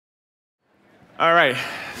All right,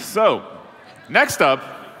 so next up,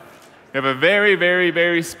 we have a very, very,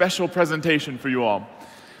 very special presentation for you all.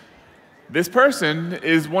 This person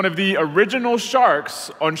is one of the original sharks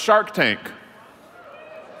on Shark Tank.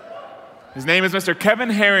 His name is Mr. Kevin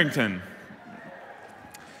Harrington.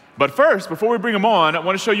 But first, before we bring him on, I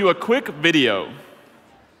want to show you a quick video.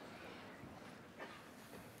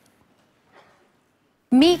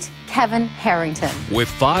 Meet Kevin Harrington. With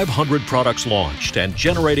 500 products launched and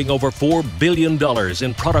generating over $4 billion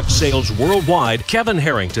in product sales worldwide, Kevin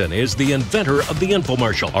Harrington is the inventor of the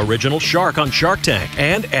infomercial, original shark on Shark Tank,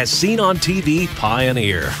 and as seen on TV,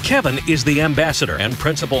 pioneer. Kevin is the ambassador and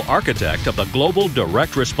principal architect of the global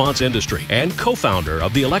direct response industry and co-founder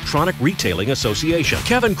of the Electronic Retailing Association.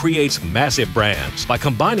 Kevin creates massive brands by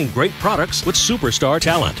combining great products with superstar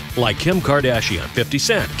talent, like Kim Kardashian, 50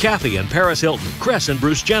 Cent, Kathy and Paris Hilton, Chris and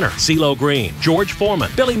Bruce Jenner, CeeLo Green, George Foreman,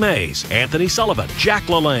 Billy Mays, Anthony Sullivan, Jack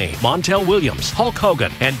LaLanne, Montel Williams, Hulk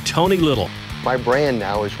Hogan, and Tony Little. My brand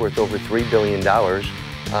now is worth over $3 billion.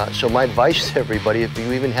 So my advice to everybody, if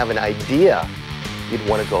you even have an idea, you'd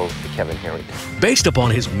want to go to Kevin Harrington. Based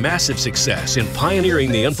upon his massive success in pioneering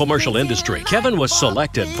the infomercial industry, Kevin was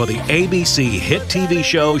selected for the ABC hit TV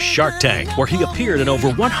show Shark Tank, where he appeared in over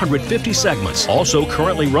 150 segments, also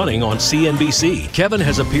currently running on CNBC. Kevin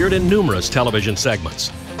has appeared in numerous television segments: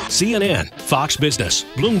 CNN, Fox Business,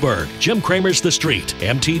 Bloomberg, Jim Cramer's The Street,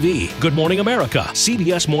 MTV, Good Morning America,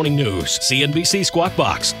 CBS Morning News, CNBC Squawk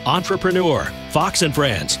Box, Entrepreneur, Fox and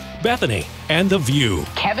Friends, Bethany, and The View.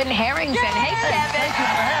 Kevin Harrington. Hey, Kevin. Thank you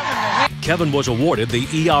for having me. Kevin was awarded the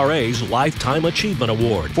ERA's Lifetime Achievement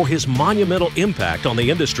Award for his monumental impact on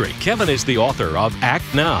the industry. Kevin is the author of Act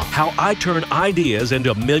Now, How I Turn Ideas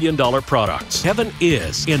into $1 Million Products. Kevin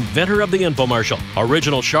is inventor of the infomercial,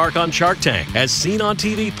 original shark on Shark Tank, as seen on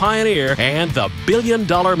TV pioneer, and the $1 Billion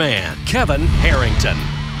Man, Kevin Harrington.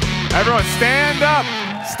 Everyone stand up.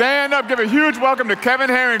 Stand up. Give a huge welcome to Kevin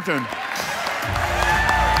Harrington.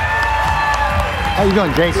 How you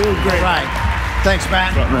doing, Jason? Doing great. All right. Thanks,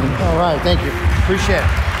 Matt. All right, thank you. Appreciate it.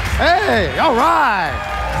 Hey, all right.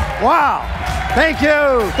 Wow. Thank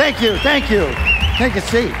you, thank you, thank you. Take a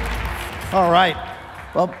seat. All right.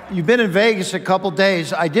 Well, you've been in Vegas a couple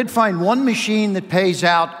days. I did find one machine that pays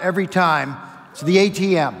out every time. It's the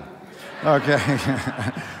ATM. Okay.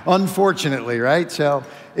 Unfortunately, right? So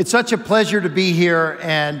it's such a pleasure to be here,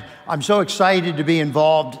 and I'm so excited to be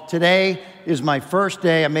involved. Today is my first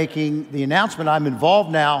day. I'm making the announcement. I'm involved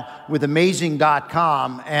now with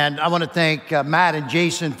Amazing.com, and I want to thank Matt and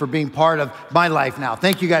Jason for being part of my life now.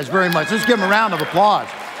 Thank you guys very much. Let's give them a round of applause.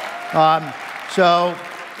 So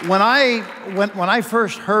when I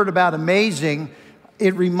first heard about Amazing,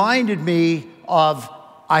 it reminded me of,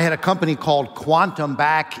 I had a company called Quantum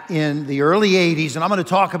back in the early 80s, and I'm going to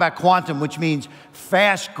talk about quantum, which means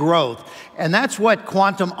fast growth. And that's what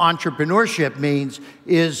quantum entrepreneurship means,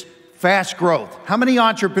 is fast growth. How many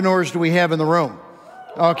entrepreneurs do we have in the room?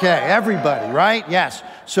 Okay, everybody, right? Yes.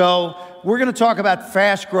 So we're going to talk about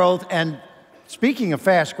fast growth. And speaking of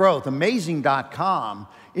fast growth, Amazing.com,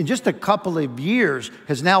 in just a couple of years,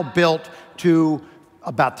 has now built to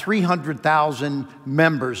about 300,000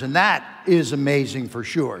 members, and that is amazing for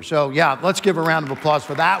sure. So yeah, let's give a round of applause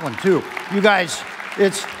for that one too. You guys,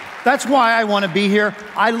 that's why I want to be here.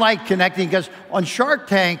 I like connecting, because on Shark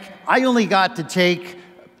Tank, I only got to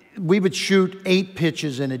we would shoot 8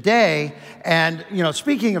 pitches in a day. And you know,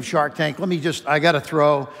 speaking of Shark Tank, I got to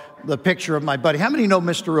throw the picture of my buddy. How many know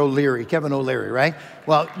Mr. O'Leary, Kevin O'Leary, right?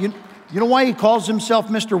 Well, you know why he calls himself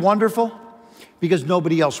Mr. Wonderful? Because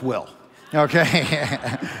nobody else will. Okay,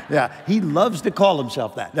 yeah, he loves to call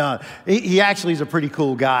himself that. No, he actually is a pretty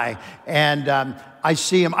cool guy, and I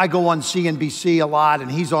see him. I go on CNBC a lot, and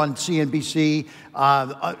he's on CNBC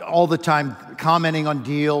all the time, commenting on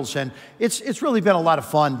deals, and it's really been a lot of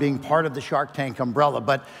fun being part of the Shark Tank umbrella.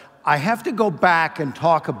 But I have to go back and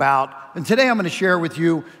talk about, and today I'm going to share with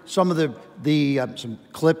you some of some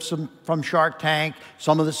clips from Shark Tank,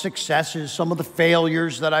 some of the successes, some of the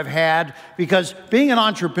failures that I've had, because being an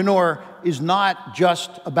entrepreneur is not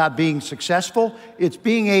just about being successful, it's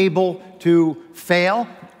being able to fail,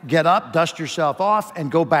 get up, dust yourself off,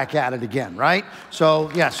 and go back at it again, right?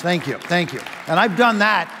 So yes, thank you, thank you. And I've done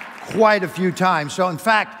that quite a few times. So in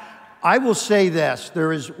fact, I will say this,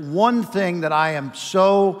 there is one thing that I am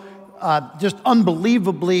so just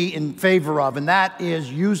unbelievably in favor of, and that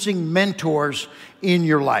is using mentors in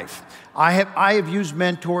your life. I have used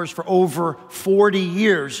mentors for over 40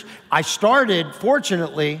 years. I started,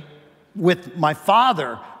 fortunately, with my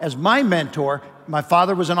father as my mentor. My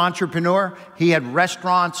father was an entrepreneur. He had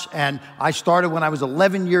restaurants, and I started when I was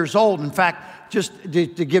 11 years old. In fact, just to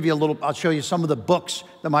give you a little, I'll show you some of the books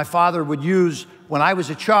that my father would use when I was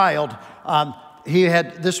a child. He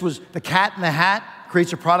had, this was The Cat in the Hat,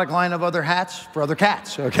 creates a product line of other hats for other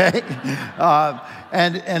cats, okay?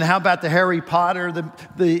 And how about the Harry Potter,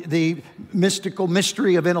 the mystical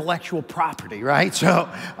mystery of intellectual property, right? So,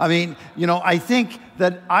 I mean, you know, I think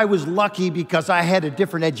that I was lucky because I had a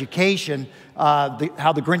different education, how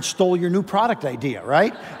the Grinch stole your new product idea,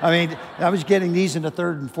 right? I mean, I was getting these in the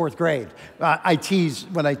 3rd and 4th grade. I tease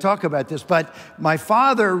when I talk about this, but my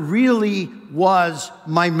father really was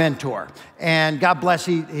my mentor. And God bless,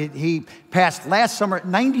 he passed last summer at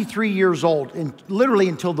 93 years old, and literally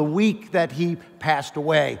until the week that he passed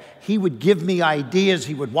away. He would give me ideas.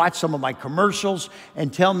 He would watch some of my commercials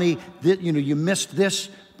and tell me that, you know, you missed this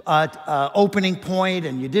opening point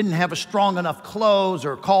and you didn't have a strong enough close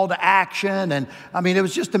or call to action. And I mean, it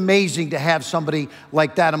was just amazing to have somebody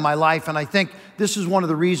like that in my life. And I think this is one of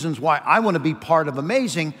the reasons why I want to be part of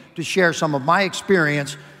Amazing, to share some of my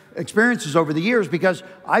experiences over the years, because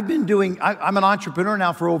I've been doing, I'm an entrepreneur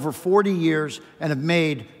now for over 40 years and have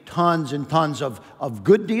made tons and tons of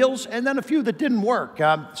good deals, and then a few that didn't work.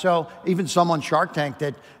 So even some on Shark Tank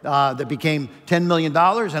that became $10 million,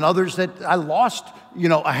 and others that I lost, you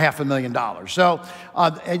know, $500,000. So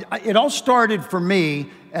it all started for me,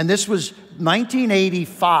 and this was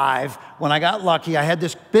 1985 when I got lucky. I had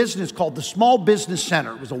this business called the Small Business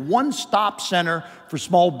Center. It was a one-stop center for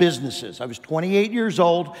small businesses. I was 28 years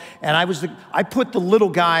old, and I put the little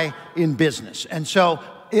guy in business. And so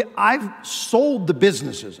I've sold the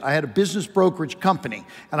businesses. I had a business brokerage company,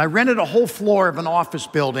 and I rented a whole floor of an office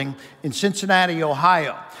building in Cincinnati,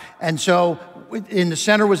 Ohio. And so in the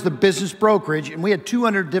center was the business brokerage, and we had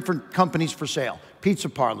 200 different companies for sale: pizza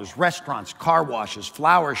parlors, restaurants, car washes,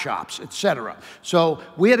 flower shops, etc. So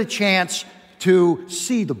we had a chance to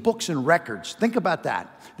see the books and records. Think about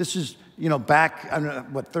that. This is, you know, back, I don't know,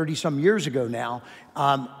 what, 30-some years ago now.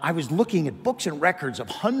 I was looking at books and records of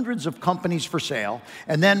hundreds of companies for sale.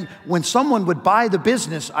 And then when someone would buy the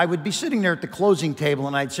business, I would be sitting there at the closing table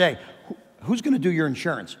and I'd say, who's going to do your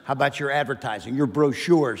insurance? How about your advertising, your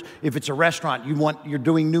brochures? If it's a restaurant, you're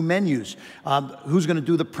doing new menus. Who's going to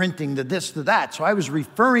do the printing, the this, the that? So I was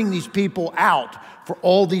referring these people out for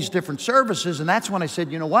all these different services. And that's when I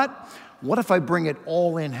said, you know what? What if I bring it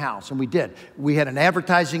all in-house? And we did. We had an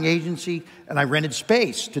advertising agency, and I rented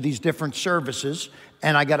space to these different services,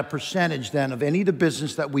 and I got a percentage then of any of the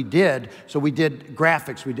business that we did. So we did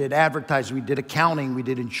graphics, we did advertising, we did accounting, we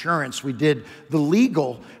did insurance, we did the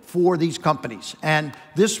legal for these companies. And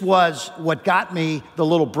this was what got me the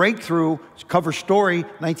little breakthrough. Cover story,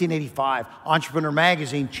 1985, Entrepreneur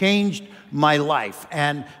Magazine, changed my life.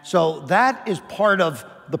 And so that is part of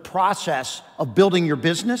the process of building your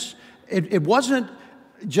business. It wasn't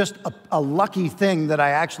just a lucky thing that I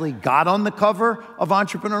actually got on the cover of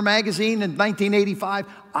Entrepreneur Magazine in 1985.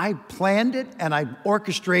 I planned it and I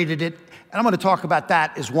orchestrated it, and I'm going to talk about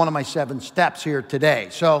that as one of my 7 steps here today.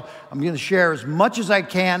 So I'm going to share as much as I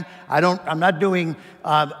can. I'm not doing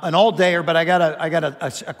an all-dayer, but I got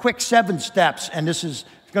a quick 7 steps, and this is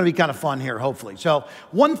going to be kind of fun here, hopefully. So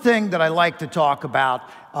one thing that I like to talk about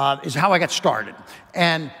is how I got started.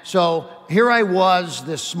 And so here I was,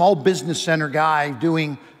 this small business center guy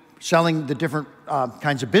selling the different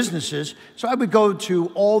kinds of businesses. So I would go to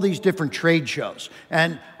all these different trade shows.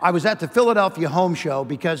 And I was at the Philadelphia Home Show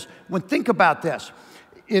because think about this.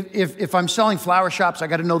 If I'm selling flower shops, I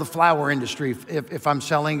got to know the flower industry. If I'm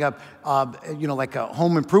selling you know, like a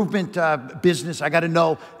home improvement business, I got to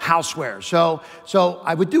know houseware. So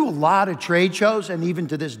I would do a lot of trade shows, and even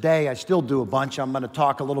to this day, I still do a bunch. I'm going to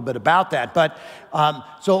talk a little bit about that. But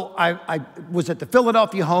so I was at the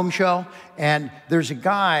Philadelphia Home Show, and there's a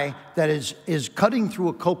guy that is cutting through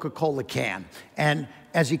a Coca-Cola can, and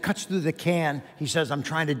as he cuts through the can, he says, I'm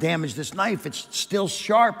trying to damage this knife. It's still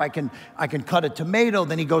sharp. I can cut a tomato.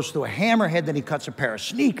 Then he goes through a hammerhead. Then he cuts a pair of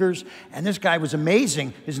sneakers. And this guy was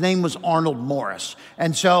amazing. His name was Arnold Morris.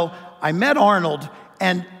 And so I met Arnold,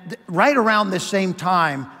 and right around this same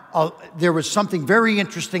time, there was something very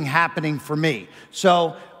interesting happening for me.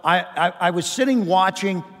 So I was sitting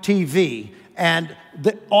watching TV, and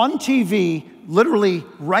on TV, literally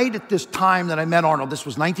right at this time that I met Arnold, this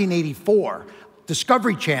was 1984,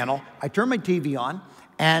 Discovery Channel, I turned my TV on,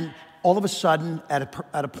 and all of a sudden, at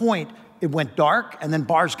a point, it went dark, and then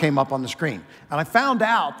bars came up on the screen. And I found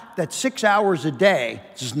out that 6 hours a day,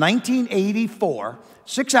 this is 1984,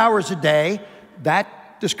 6 hours a day,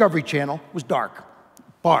 that Discovery Channel was dark,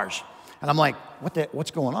 bars. And I'm like,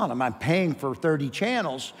 what's going on? I'm paying for 30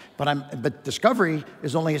 channels, but Discovery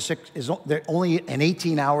is only only an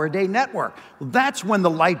 18-hour-a-day network. Well, that's when the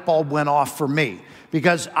light bulb went off for me,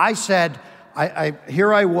 because I said,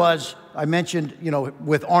 here I was, I mentioned,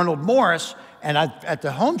 with Arnold Morris, and at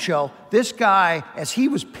the home show, this guy, as he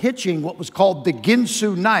was pitching what was called the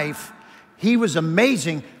Ginsu knife, he was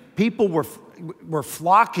amazing. People were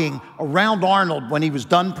flocking around Arnold when he was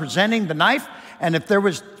done presenting the knife, and if there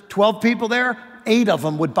was 12 people there, 8 of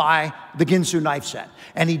them would buy the Ginsu knife set.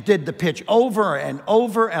 And he did the pitch over and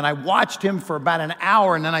over, and I watched him for about an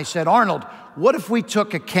hour, and then I said, Arnold, what if we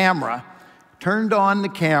took a camera, turned on the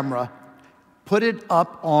camera, put it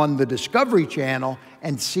up on the Discovery Channel,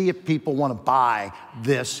 and see if people want to buy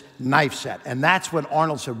this knife set? And that's when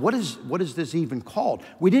Arnold said, what is this even called?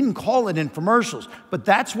 We didn't call it infomercials, but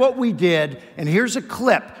that's what we did, and here's a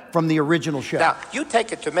clip from the original show. Now, you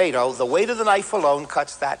take a tomato, the weight of the knife alone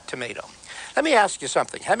cuts that tomato. Let me ask you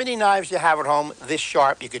something. How many knives you have at home this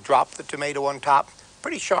sharp? You could drop the tomato on top.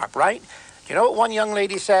 Pretty sharp, right? You know what one young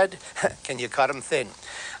lady said? Can you cut them thin?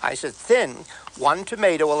 I said, thin, one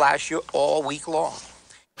tomato will last you all week long.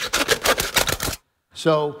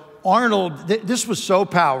 So Arnold, this was so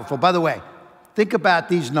powerful. By the way, think about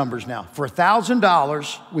these numbers now. For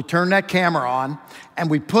 $1,000, we turned that camera on and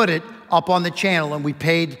we put it up on the channel and we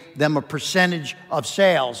paid them a percentage of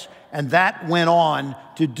sales. And that went on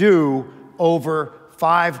to do over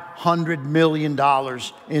 $500 million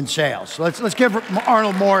in sales. So let's give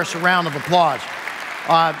Arnold Morris a round of applause.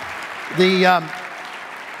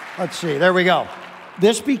 Let's see, there we go.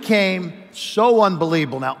 This became so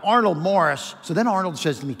unbelievable. Now, Arnold Morris, so then Arnold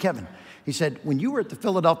says to me, Kevin, he said, when you were at the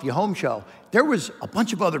Philadelphia Home Show, there was a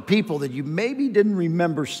bunch of other people that you maybe didn't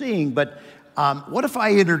remember seeing, but what if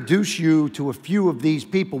I introduce you to a few of these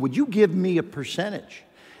people? Would you give me a percentage?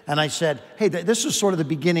 And I said, hey, this is sort of the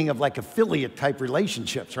beginning of like affiliate type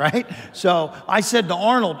relationships, right? So I said to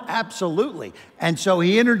Arnold, absolutely. And so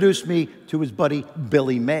he introduced me to his buddy,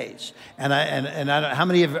 Billy Mays. And how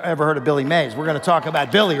many have ever heard of Billy Mays? We're going to talk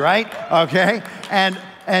about Billy, right? Okay.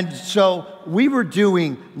 And so we were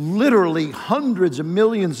doing literally hundreds of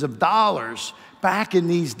millions of dollars back in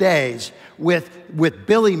these days with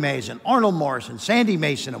Billy Mays and Arnold Morris and Sandy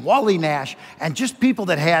Mason and Wally Nash and just people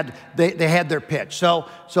that had their pitch. So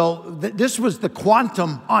this was the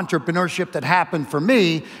quantum entrepreneurship that happened for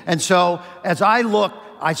me. And so as I look,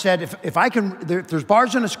 I said, if there's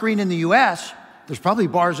bars on a screen in the US, there's probably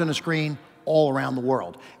bars on a screen all around the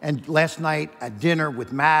world. And last night at dinner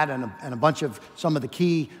with Matt and a bunch of some of the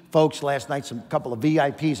key folks last night, a couple of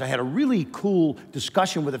VIPs, I had a really cool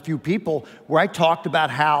discussion with a few people where I talked about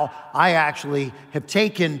how I actually have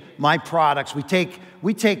taken my products. We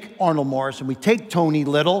take Arnold Morris and we take Tony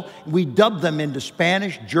Little, we dub them into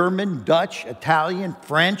Spanish, German, Dutch, Italian,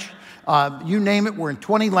 French, you name it. We're in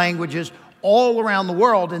 20 languages all around the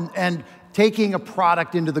world, and taking a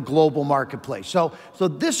product into the global marketplace. So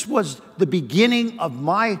this was the beginning of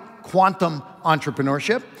my quantum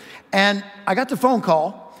entrepreneurship. And I got the phone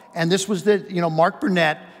call, and this was Mark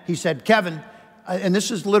Burnett. He said, Kevin, and this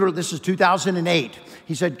is 2008.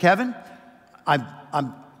 He said, Kevin,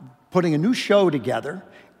 I'm putting a new show together,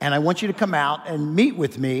 and I want you to come out and meet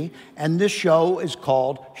with me, and this show is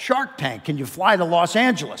called Shark Tank. Can you fly to Los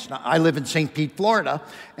Angeles? Now, I live in St. Pete, Florida,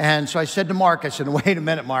 and so I said to Mark, I said, wait a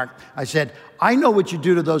minute, Mark. I said, I know what you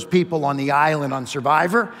do to those people on the island on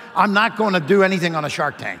Survivor. I'm not going to do anything on a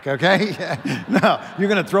Shark Tank, okay? No, you're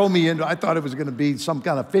going to throw me into, I thought it was going to be some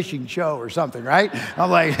kind of fishing show or something, right?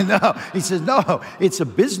 I'm like, no. He says, no, it's a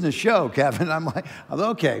business show, Kevin. I'm like,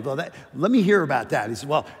 okay, well, let me hear about that. He said,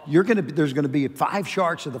 well, there's going to be 5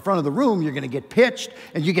 sharks at the front of the room. You're going to get pitched,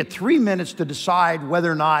 and you get 3 minutes to decide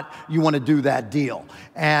whether or not you want to do that deal.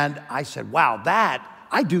 And I said, wow,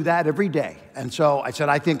 I do that every day. And so I said,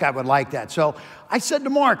 I think I would like that. So I said to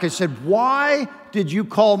Mark, I said, why did you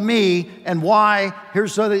call me, and why,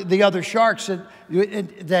 here's the other sharks,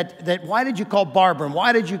 why did you call Barbara, and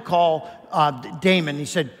why did you call Damon? He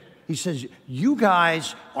says, you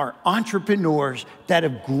guys are entrepreneurs that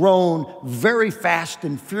have grown very fast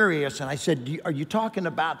and furious. And I said, are you talking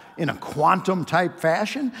about in a quantum type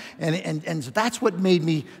fashion? And that's what made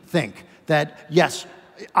me think that, yes,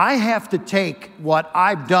 I have to take what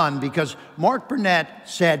I've done, because Mark Burnett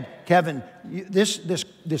said, Kevin,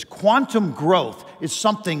 this quantum growth is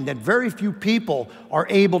something that very few people are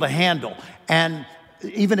able to handle. And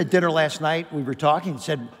even at dinner last night, we were talking and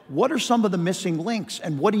said, what are some of the missing links,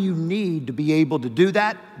 and what do you need to be able to do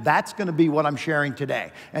that? That's going to be what I'm sharing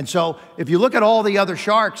today. And so if you look at all the other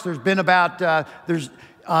sharks, there's been about, John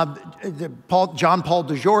Paul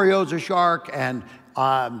DeJorio's a shark, and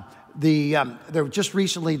there was just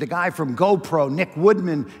recently the guy from GoPro, Nick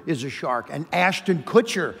Woodman, is a shark, and Ashton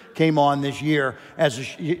Kutcher came on this year as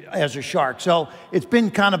a shark. So it's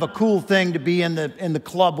been kind of a cool thing to be in the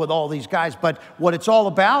club with all these guys. But what it's all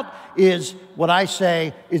about is what I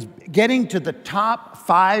say is getting to the top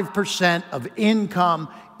 5% of income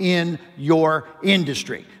in your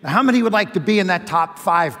industry. Now, how many would like to be in that top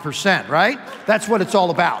 5%, right? That's what it's all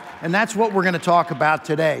about. And that's what we're going to talk about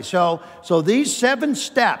today. So these 7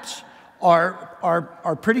 steps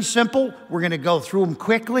are pretty simple. We're going to go through them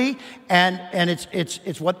quickly, and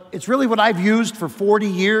it's really what I've used for 40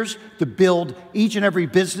 years to build each and every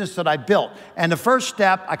business that I built. And the first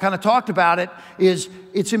step, I kind of talked about it, is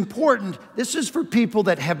it's important. This is for people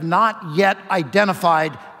that have not yet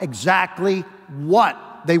identified exactly what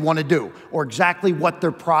they want to do or exactly what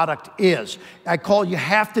their product is. You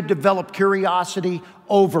have to develop curiosity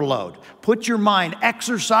overload. Put your mind,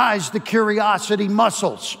 exercise the curiosity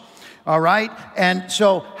muscles. All right? And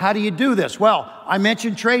so how do you do this? Well, I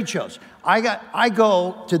mentioned trade shows. I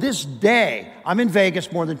go to this day, I'm in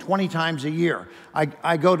Vegas more than 20 times a year.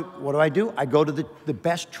 I go to, what do? I go to the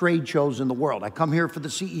best trade shows in the world. I come here for the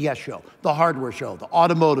CES show, the hardware show, the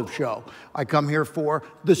automotive show. I come here for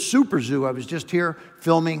the Super Zoo. I was just here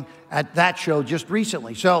filming at that show just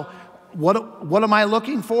recently. So what am I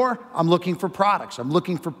looking for? I'm looking for products. I'm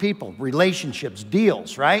looking for people, relationships,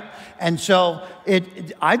 deals, right? And so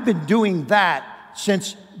I've been doing that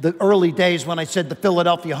since the early days when I said the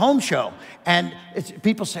Philadelphia Home Show. And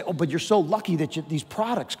people say, oh, but you're so lucky that these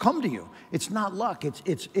products come to you. It's not luck.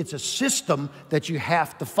 It's a system that you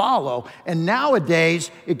have to follow. And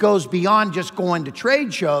nowadays, it goes beyond just going to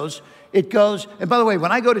trade shows. It goes, and by the way,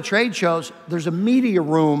 when I go to trade shows, there's a media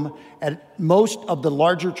room at most of the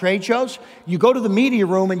larger trade shows. You go to the media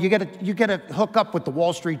room and you get to hook up with the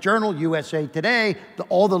Wall Street Journal, USA Today,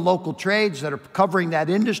 all the local trades that are covering that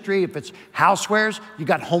industry. If it's housewares, you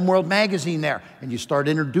got Homeworld magazine there, and you start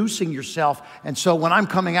introducing yourself. And so when I'm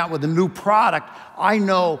coming out with a new product, I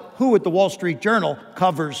know who at the Wall Street Journal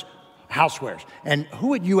covers housewares and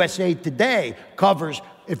who at USA Today covers,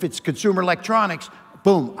 if it's consumer electronics.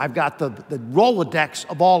 Boom, I've got the Rolodex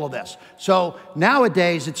of all of this. So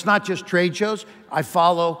nowadays, it's not just trade shows. I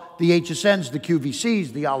follow the HSNs, the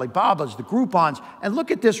QVCs, the Alibabas, the Groupons. And look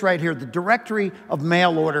at this right here, the directory of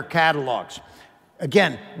mail order catalogs.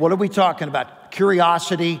 Again, what are we talking about?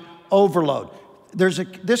 Curiosity overload.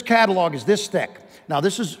 This catalog is this thick. Now,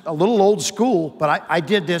 this is a little old school, but I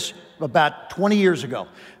did this about 20 years ago.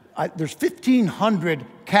 There's 1,500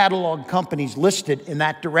 catalog companies listed in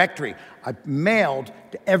that directory. I mailed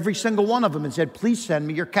to every single one of them and said, please send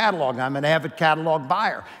me your catalog. I'm an avid catalog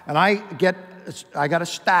buyer. And I got a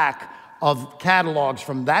stack of catalogs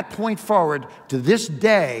from that point forward to this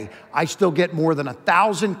day. I still get more than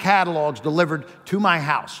 1,000 catalogs delivered to my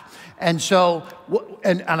house. And so,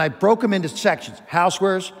 and I broke them into sections: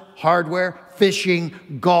 housewares, hardware,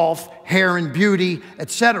 fishing, golf, hair and beauty,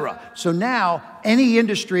 etc. So now, any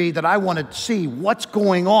industry that I want to see what's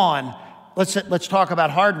going on, let's talk about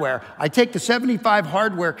hardware. I take the 75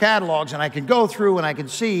 hardware catalogs and I can go through and I can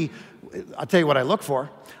see, I'll tell you what I look for.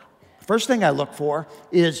 First thing I look for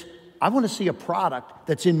is I want to see a product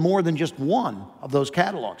that's in more than just one of those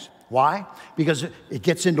catalogs. Why? Because it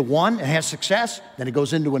gets into one, it has success, then it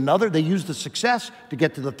goes into another. They use the success to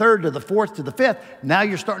get to the third, to the fourth, to the fifth. Now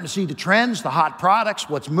you're starting to see the trends, the hot products,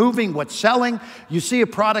 what's moving, what's selling. You see a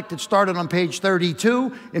product that started on page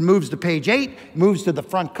 32, it moves to page 8, moves to the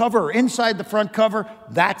front cover or inside the front cover.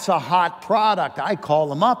 That's a hot product. I call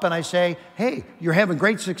them up and I say, hey, you're having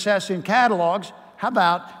great success in catalogs. How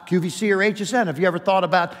about QVC or HSN? Have you ever thought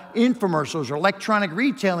about infomercials or electronic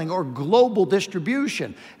retailing or global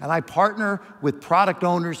distribution? And I partner with product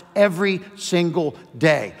owners every single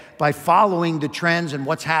day by following the trends and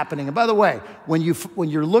what's happening. And by the way, when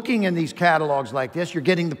you're looking in these catalogs like this, you're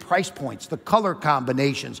getting the price points, the color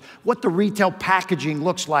combinations, what the retail packaging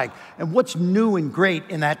looks like, and what's new and great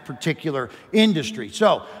in that particular industry.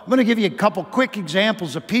 So I'm going to give you a couple quick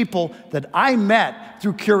examples of people that I met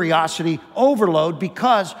through curiosity overload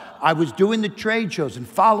because I was doing the trade shows and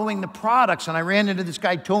following the products, and I ran into this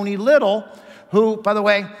guy, Tony Little, who, by the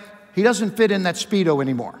way, he doesn't fit in that Speedo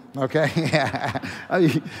anymore, okay?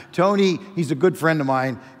 Tony, he's a good friend of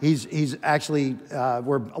mine. He's actually,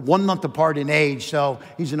 we're 1 month apart in age, so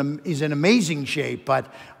he's in amazing shape,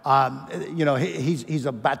 but you know, he's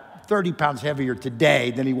about 30 pounds heavier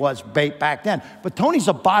today than he was back then. But Tony's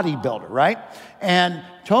a bodybuilder, right? And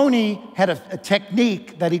Tony had a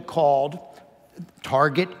technique that he called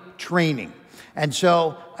target training. And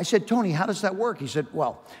so I said, Tony, how does that work? He said,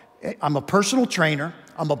 well, I'm a personal trainer,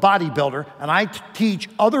 I'm a bodybuilder, and I teach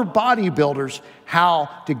other bodybuilders how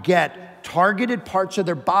to get targeted parts of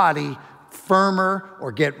their body firmer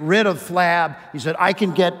or get rid of flab. He said, I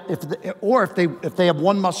can get, if they have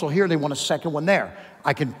one muscle here, they want a second one there.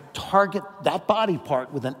 I can target that body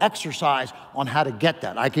part with an exercise on how to get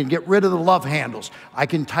that. I can get rid of the love handles. I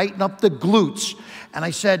can tighten up the glutes. And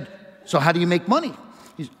I said, so how do you make money?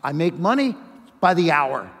 I make money by the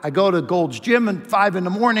hour. I go to Gold's Gym at 5 in the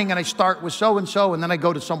morning and I start with so-and-so, and then I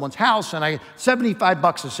go to someone's house and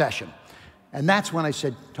 $75 a session. And that's when I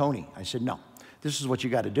said, Tony, I said, no, this is what you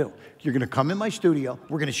got to do. You're going to come in my studio,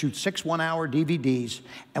 we're going to shoot 6 one-hour DVDs,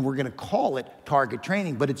 and we're going to call it Target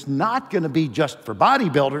Training, but it's not going to be just for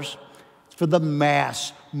bodybuilders, it's for the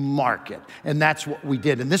mass market. And that's what we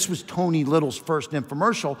did. And this was Tony Little's first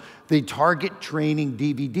infomercial, the Target Training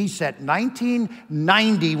DVD set.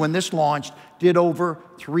 1990, when this launched, did over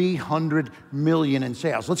 300 million in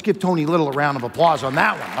sales. Let's give Tony Little a round of applause on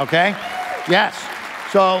that one, okay? Yes.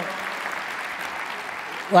 So,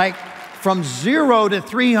 like, from 0 to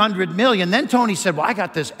 300 million. Then Tony said, well, I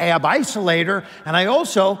got this ab isolator, and I'm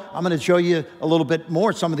going to show you a little bit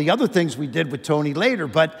more, some of the other things we did with Tony later,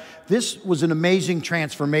 but this was an amazing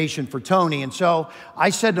transformation for Tony. And so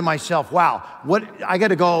I said to myself, wow, I got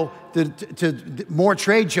to go to more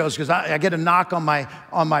trade shows, because I get a knock on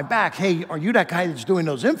my back. Hey, are you that guy that's doing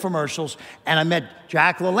those infomercials? And I met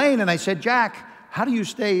Jack LaLanne, and I said, Jack, how do you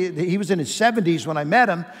stay? He was in his 70s when I met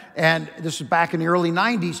him, and this was back in the early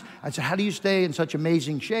 90s. I said, how do you stay in such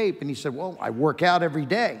amazing shape? And he said, well, I work out every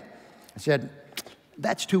day. I said,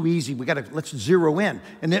 that's too easy. Let's zero in.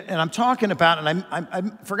 And I'm talking about, and I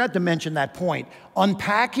forgot to mention that point,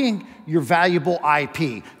 unpacking your valuable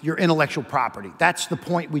IP, your intellectual property. That's the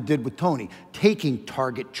point we did with Tony. Taking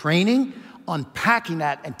Target Training, unpacking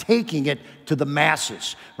that and taking it to the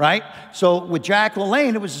masses, right? So with Jack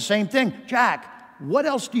LaLanne, it was the same thing. Jack, what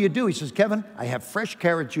else do you do? He says, Kevin, I have fresh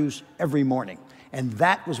carrot juice every morning. And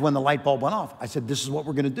that was when the light bulb went off. I said, this is what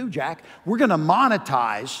we're going to do, Jack. We're going to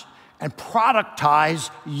monetize and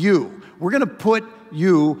productize you. We're going to put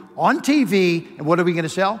you on TV, and what are we going to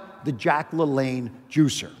sell? The Jack LaLanne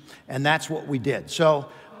juicer. And that's what we did. So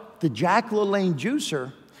the Jack LaLanne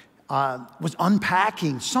juicer was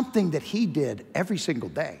unpacking something that he did every single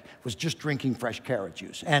day, was just drinking fresh carrot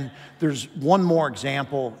juice. And there's one more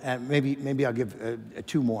example, and maybe I'll give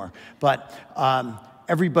 2 more. But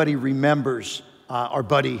everybody remembers our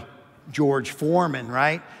buddy George Foreman,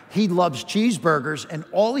 right? He loves cheeseburgers, and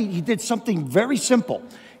he did something very simple.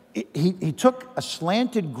 He took a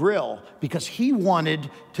slanted grill because he wanted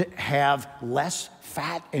to have less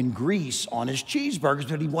fat and grease on his cheeseburgers,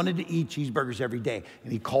 but he wanted to eat cheeseburgers every day.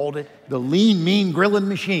 And he called it the Lean Mean Grilling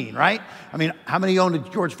Machine, right? I mean, how many own a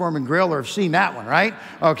George Foreman grill or have seen that one, right?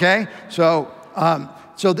 Okay, so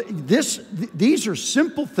these are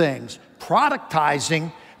simple things,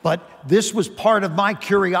 productizing, but this was part of my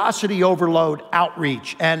curiosity overload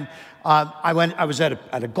outreach. And I was at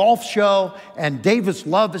a golf show, and Davis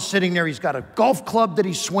Love is sitting there. He's got a golf club that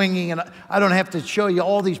he's swinging, and I don't have to show you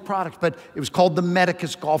all these products, but it was called the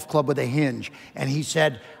Medicus Golf Club with a hinge. And he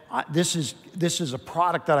said, this is a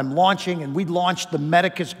product that I'm launching, and we launched the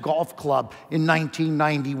Medicus Golf Club in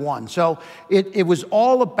 1991. So it was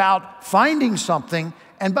all about finding something.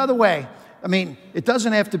 And by the way, I mean, it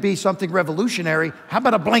doesn't have to be something revolutionary. How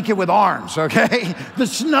about a blanket with arms, okay? The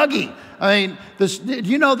Snuggie. I mean, do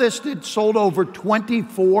you know this? It sold over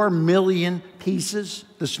 24 million pieces,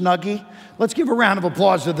 the Snuggie. Let's give a round of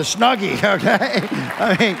applause to the Snuggie, okay?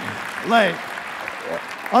 I mean, like,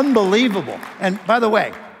 unbelievable. And by the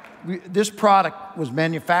way, this product was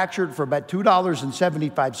manufactured for about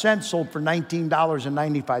 $2.75, sold for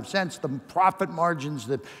 $19.95. The profit margins,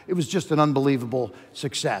 it was just an unbelievable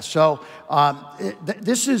success. So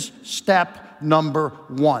this is step number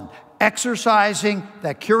 1. Exercising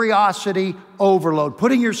that curiosity overload.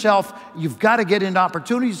 Putting yourself, you've got to get into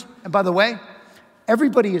opportunities. And by the way,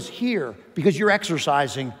 everybody is here because you're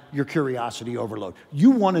exercising your curiosity overload. You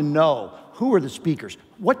want to know, who are the speakers?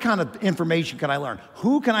 What kind of information can I learn?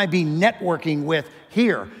 Who can I be networking with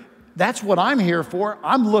here? That's what I'm here for.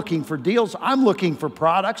 I'm looking for deals. I'm looking for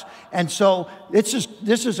products. And so this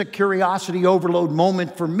is a curiosity overload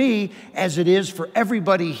moment for me, as it is for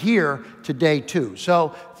everybody here today too.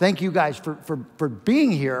 So thank you guys for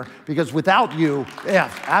being here, because without you, yeah,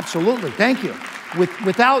 absolutely, thank you.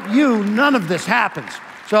 Without you, none of this happens.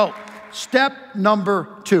 So step number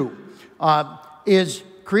 2 is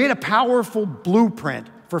create a powerful blueprint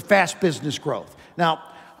for fast business growth. Now,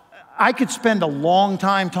 I could spend a long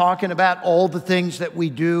time talking about all the things that we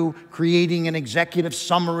do, creating an executive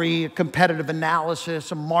summary, a competitive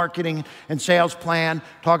analysis, a marketing and sales plan,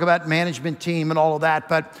 talk about management team and all of that,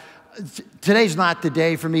 but today's not the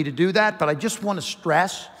day for me to do that, but I just want to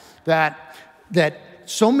stress that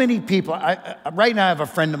so many people, right now I have a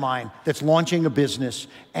friend of mine that's launching a business,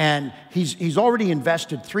 and he's already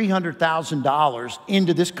invested $300,000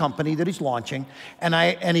 into this company that he's launching,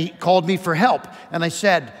 and he called me for help, and I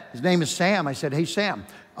said, his name is Sam, I said, hey Sam,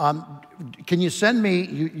 can you send me,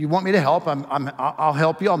 you want me to help, I'll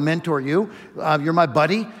help you, I'll mentor you, you're my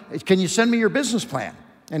buddy, can you send me your business plan?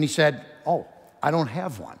 And he said, oh, I don't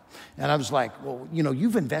have one. And I was like, well,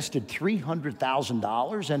 you've invested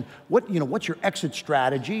 $300,000, and what's your exit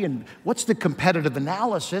strategy, and what's the competitive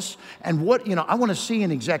analysis, and I want to see an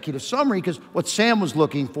executive summary, because what Sam was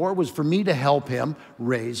looking for was for me to help him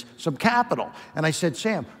raise some capital. And I said,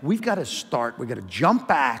 Sam, we've got to start, we've got to jump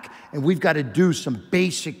back, and we've got to do some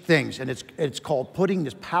basic things, and it's called putting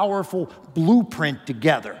this powerful blueprint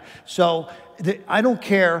together. So I don't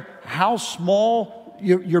care how small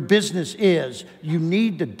your business is, you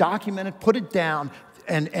need to document it, put it down,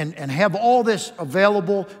 and have all this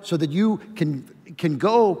available so that you can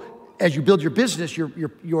go, as you build your business,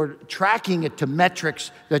 you're tracking it to metrics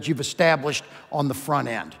that you've established on the front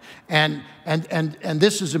end. And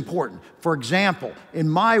this is important. For example, in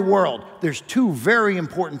my world, there's two very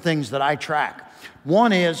important things that I track.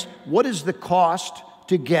 One is, what is the cost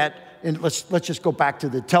to get, and let's just go back to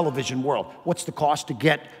the television world. What's the cost to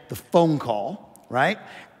get the phone call? Right?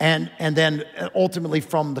 And then ultimately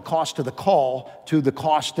from the cost of the call to the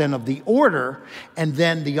cost then of the order. And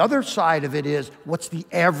then the other side of it is, what's the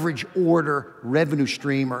average order revenue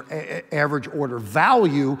stream or average order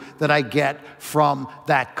value that I get from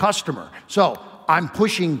that customer? So I'm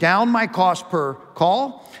pushing down my cost per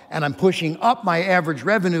call, and I'm pushing up my average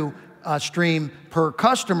revenue stream per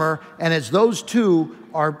customer, and as those two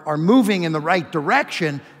are moving in the right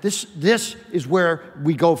direction, this is where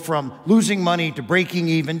we go from losing money to breaking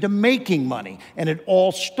even to making money, and it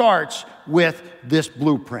all starts with this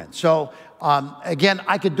blueprint. So again,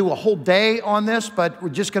 I could do a whole day on this, but we're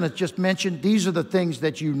just going to mention these are the things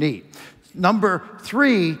that you need. Number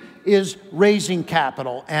 3 is raising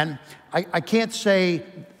capital, and I can't say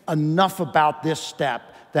enough about this step,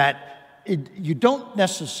 that you don't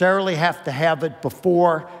necessarily have to have it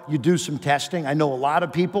before you do some testing. I know a lot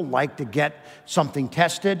of people like to get something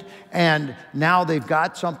tested, and now they've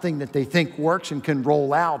got something that they think works and can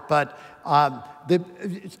roll out. But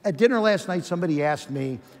at dinner last night, somebody asked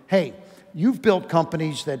me, hey, you've built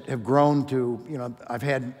companies that have grown to, I've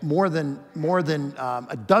had more than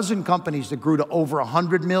a dozen companies that grew to over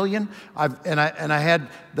 100 million. And I had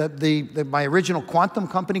my original quantum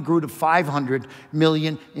company grew to 500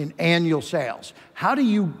 million in annual sales. How do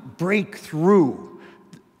you break through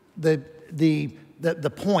the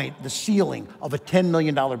point, the ceiling of a $10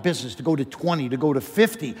 million business to go to 20, to go to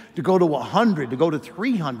 50, to go to 100, to go to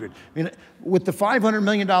 300? I mean, with the $500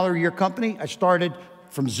 million a year company, I started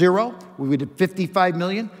from zero. We did 55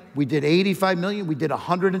 million, we did 85 million, we did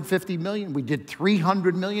 150 million, we did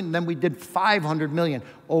 300 million, and then we did 500 million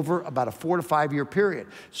over about a 4 to 5 year period.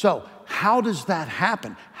 So how does that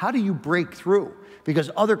happen? How do you break through?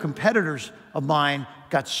 Because other competitors of mine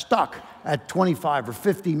got stuck at 25 or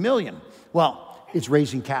 50 million. Well, it's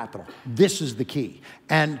raising capital. This is the key.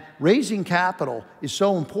 And raising capital is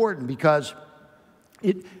so important because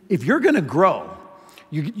if you're gonna grow,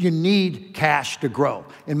 you need cash to grow.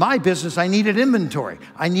 In my business, I needed inventory.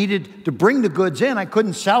 I needed to bring the goods in. I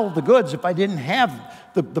couldn't sell the goods if I didn't have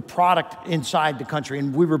the product inside the country,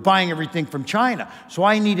 and we were buying everything from China. So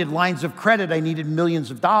I needed lines of credit. I needed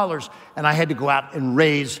millions of dollars, and I had to go out and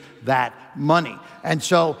raise that money. And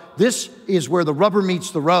so this is where the rubber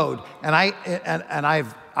meets the road, and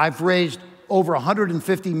I've raised over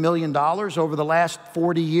 $150 million over the last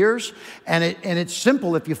 40 years, and it's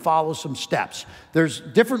simple if you follow some steps. There's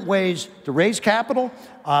different ways to raise capital.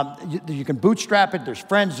 You can bootstrap it. There's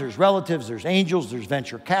friends, there's relatives, there's angels, there's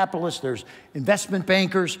venture capitalists, there's investment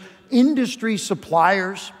bankers, industry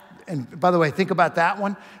suppliers. And by the way, think about that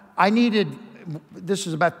one. This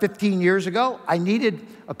is about 15 years ago, I needed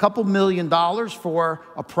a couple $1 million for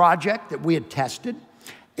a project that we had tested.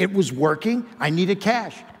 It was working. I needed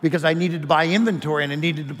cash because I needed to buy inventory and I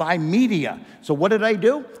needed to buy media. So what did I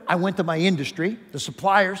do? I went to my industry, the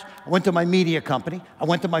suppliers. I went to my media company. I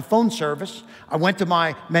went to my phone service. I went to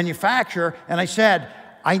my manufacturer, and I said,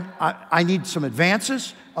 I need some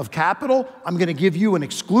advances of capital. I'm going to give you an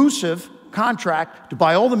exclusive contract to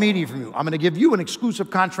buy all the media from you. I'm going to give you an exclusive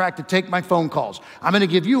contract to take my phone calls. I'm going to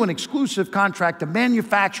give you an exclusive contract to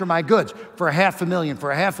manufacture my goods for $500,000,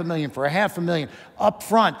 for $500,000, for $500,000 up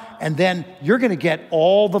front, and then you're going to get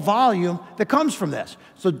all the volume that comes from this.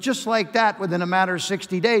 So just like that, within a matter of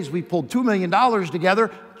 60 days, we pulled $2 million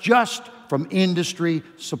together just from industry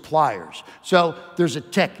suppliers. So there's a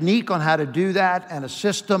technique on how to do that and a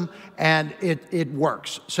system, and it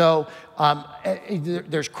works. So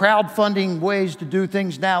there's crowdfunding ways to do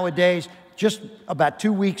things nowadays. Just about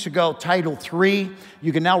 2 weeks ago, Title III,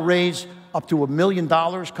 you can now raise up to $1 million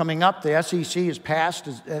coming up. The SEC has passed.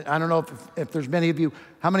 I don't know if there's many of you,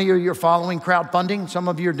 how many of you are following crowdfunding? Some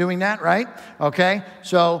of you are doing that, right? Okay,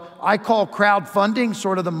 so I call crowdfunding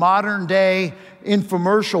sort of the modern day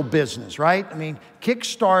infomercial business, right? I mean,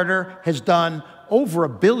 Kickstarter has done over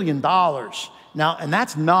 $1 billion now, and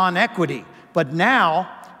that's non-equity. But now,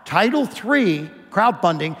 Title III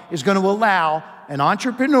crowdfunding is going to allow an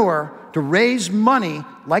entrepreneur to raise money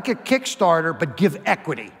like a Kickstarter, but give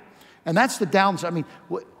equity. And that's the downside. I mean,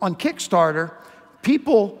 on Kickstarter,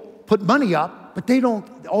 people put money up, but they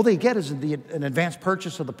don't, all they get is an advanced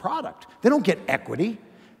purchase of the product. They don't get equity.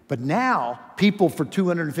 But now, people for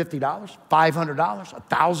 $250, $500,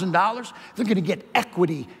 $1,000, they're going to get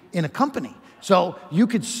equity in a company. So you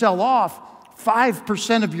could sell off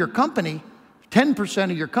 5% of your company,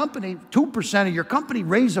 10% of your company, 2% of your company,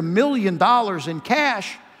 raise $1 million in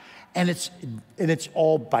cash, and it's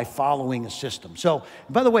all by following a system. So,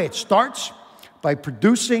 by the way, it starts by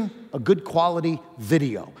producing a good quality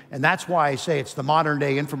video. And that's why I say it's the modern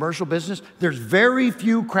day infomercial business. There's very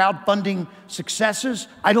few crowdfunding successes.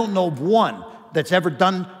 I don't know of one that's ever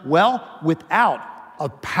done well without a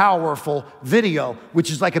powerful video, which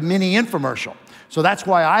is like a mini infomercial. So that's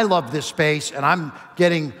why I love this space, and I'm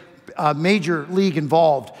getting major league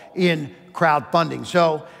involved in crowdfunding.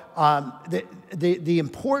 So the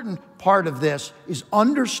important part of this is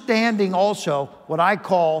understanding also what I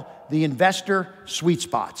call the investor sweet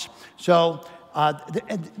spots. So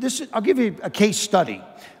I'll give you a case study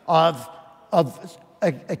of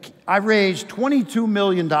I raised $22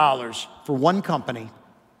 million for one company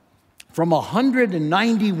from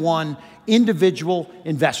 191 individual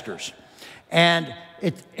investors. And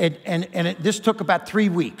this took about 3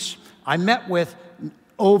 weeks. I met with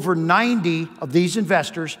over 90 of these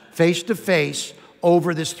investors face-to-face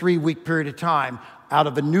over this 3-week period of time out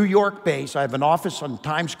of a New York base. I have an office on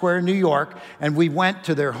Times Square in New York, and we went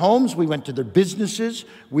to their homes, we went to their businesses.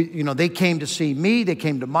 They came to see me, they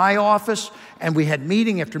came to my office, and we had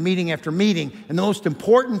meeting after meeting after meeting. And the most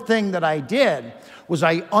important thing that I did was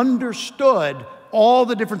I understood all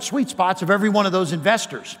the different sweet spots of every one of those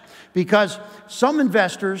investors. Because some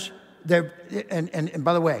investors, and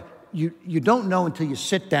by the way, you don't know until you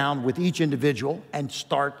sit down with each individual and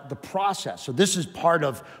start the process. So this is part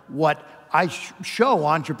of what I show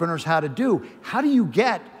entrepreneurs how to do. How do you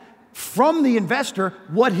get from the investor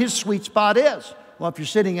what his sweet spot is? Well, if you're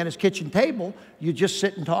sitting at his kitchen table, you just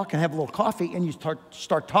sit and talk and have a little coffee, and you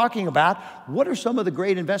start talking about what are some of the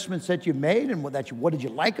great investments that you've made, and what did you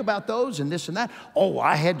like about those, and this and that. Oh,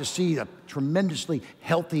 I had to see a tremendously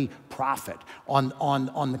healthy profit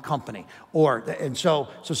on the company. And so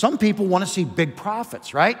some people want to see big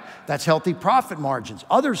profits, right? That's healthy profit margins.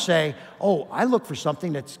 Others say, oh, I look for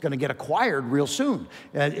something that's going to get acquired real soon,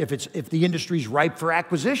 if the industry's ripe for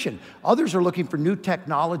acquisition. Others are looking for new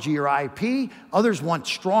technology or IP. Others want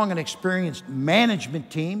strong and experienced management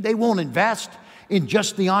team. They won't invest in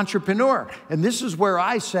just the entrepreneur. And this is where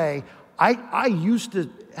I say, I used to,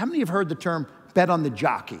 how many have heard the term bet on the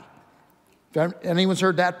jockey? Anyone's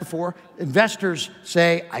heard that before? Investors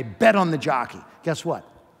say, I bet on the jockey. Guess what?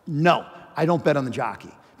 No, I don't bet on the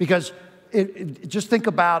jockey. Because just think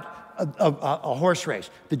about a horse race.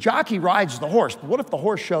 The jockey rides the horse, but what if the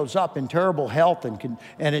horse shows up in terrible health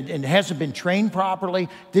and hasn't been trained properly,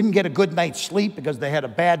 didn't get a good night's sleep because they had a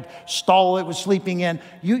bad stall it was sleeping in?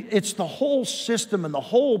 It's the whole system and the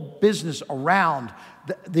whole business around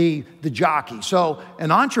the jockey. So an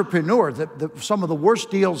entrepreneur, some of the worst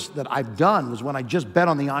deals that I've done was when I just bet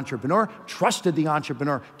on the entrepreneur, trusted the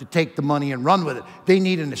entrepreneur to take the money and run with it. They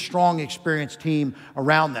need a strong, experienced team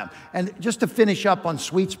around them. And just to finish up on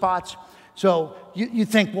sweet spots, so you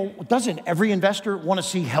think, well, doesn't every investor want to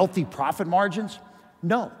see healthy profit margins?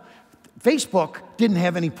 No. Facebook didn't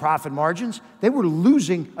have any profit margins. They were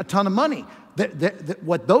losing a ton of money.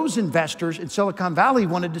 What those investors in Silicon Valley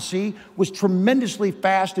wanted to see was tremendously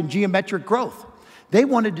fast and geometric growth. They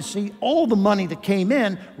wanted to see all the money that came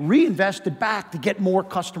in reinvested back to get more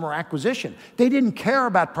customer acquisition. They didn't care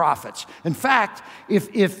about profits. In fact,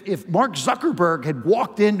 if Mark Zuckerberg had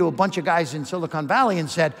walked into a bunch of guys in Silicon Valley and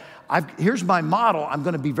said, here's my model, I'm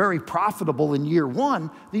going to be very profitable in year one,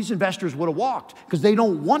 these investors would have walked because they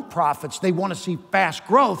don't want profits. They want to see fast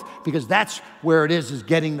growth because that's where it is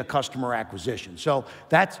getting the customer acquisition. So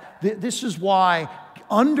this is why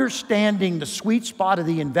understanding the sweet spot of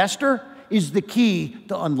the investor is the key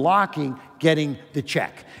to unlocking getting the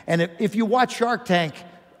check. And if you watch Shark Tank,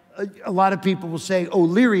 a lot of people will say,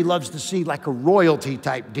 O'Leary loves to see like a royalty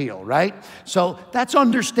type deal, right? So that's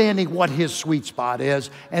understanding what his sweet spot is.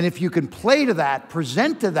 And if you can play to that,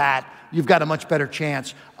 present to that, you've got a much better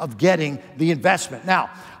chance of getting the investment. Now,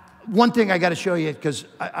 one thing I got to show you, because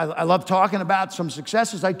I love talking about some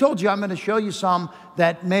successes. I told you I'm going to show you some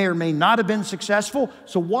that may or may not have been successful.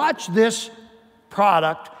 So watch this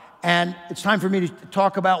product. And it's time for me to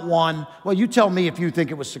talk about one. Well, you tell me if you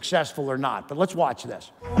think it was successful or not, but let's watch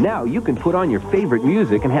this. Now you can put on your favorite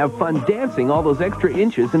music and have fun dancing all those extra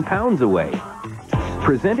inches and pounds away.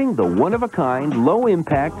 Presenting the one-of-a-kind,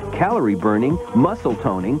 low-impact, calorie-burning,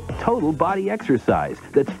 muscle-toning, total body exercise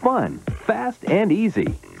that's fun, fast, and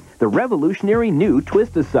easy. The revolutionary new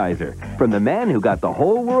Twist-A-Sizer from the man who got the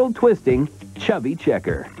whole world twisting, Chubby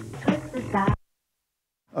Checker.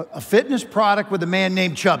 A fitness product with a man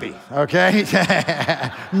named Chubby, okay?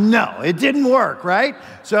 No, it didn't work, right?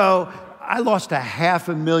 So I lost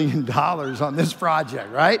 $500,000 on this project,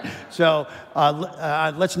 right? So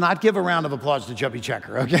let's not give a round of applause to Chubby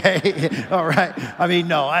Checker, okay? All right. I mean,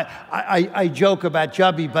 no, I joke about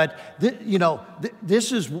Chubby, but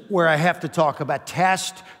this is where I have to talk about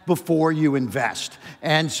test before you invest.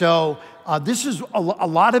 And so this is a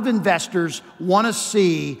lot of investors want to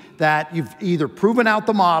see that you've either proven out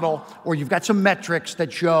the model or you've got some metrics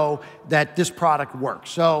that show that this product works.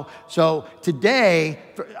 So today,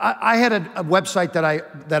 I had a website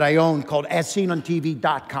that I owned called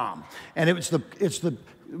AsSeenOnTV.com, and it's the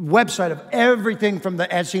website of everything from the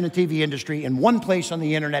as seen on TV industry in one place on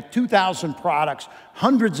the internet, 2,000 products,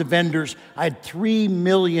 hundreds of vendors. I had 3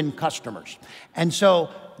 million customers. And so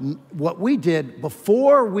what we did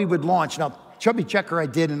before we would launch, now Chubby Checker I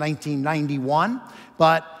did in 1991,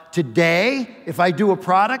 but today, if I do a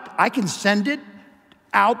product, I can send it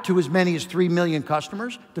out to as many as 3 million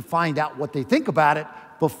customers to find out what they think about it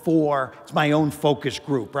before it's my own focus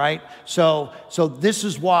group, right? So this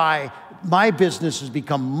is why my business has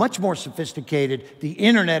become much more sophisticated. The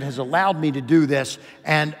internet has allowed me to do this,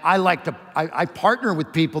 and I partner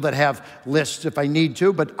with people that have lists if I need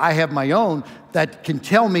to, but I have my own that can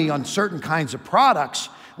tell me on certain kinds of products.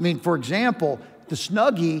 I mean, for example, the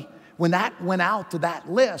Snuggie, when that went out to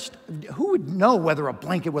that list, who would know whether a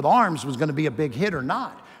blanket with arms was going to be a big hit or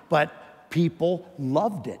not? But people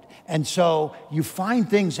loved it. And so you find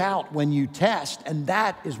things out when you test, and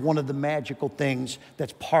that is one of the magical things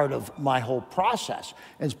that's part of my whole process,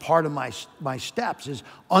 as part of my steps, is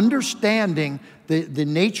understanding the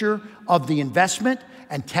nature of the investment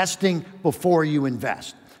and testing before you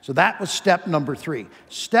invest. So that was step number 3.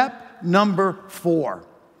 Step number 4.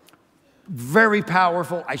 Very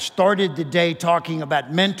powerful. I started the day talking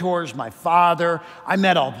about mentors, my father. I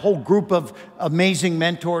met a whole group of amazing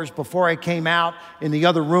mentors before I came out. In the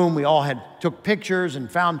other room, we all took pictures and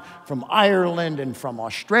found from Ireland and from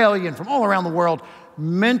Australia and from all around the world.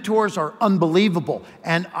 Mentors are unbelievable.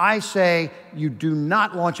 And I say you do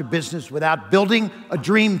not launch a business without building a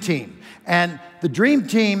dream team. And the dream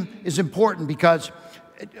team is important because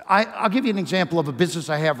I'll give you an example of a business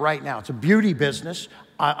I have right now. It's a beauty business.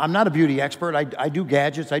 I'm not a beauty expert. I do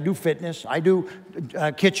gadgets, I do fitness, I do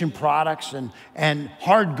kitchen products and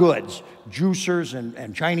hard goods, juicers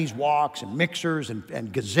and Chinese woks and mixers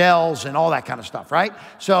and gazelles and all that kind of stuff, right?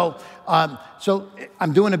 So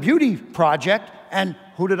I'm doing a beauty project, and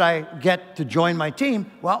who did I get to join my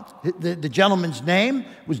team? Well, the gentleman's name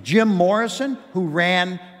was Jim Morrison, who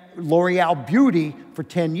ran L'Oreal Beauty for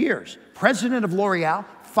 10 years. President of L'Oreal,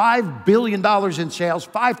 $5 billion in sales,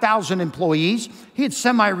 5,000 employees. He had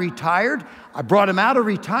semi-retired. I brought him out of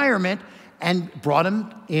retirement and brought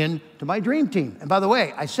him into my dream team. And by the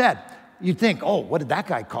way, I said, you'd think, oh, what did that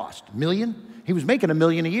guy cost? $1 million? He was making $1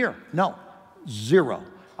 million a year. No, 0.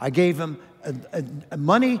 I gave him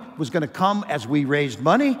money was going to come as we raised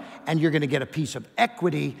money, and you're going to get a piece of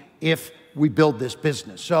equity if we build this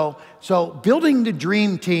business. So building the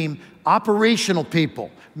dream team, operational people,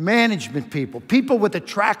 management people, people with a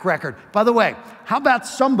track record. By the way, how about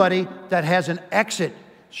somebody that has an exit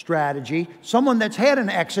strategy, someone that's had an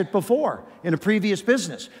exit before in a previous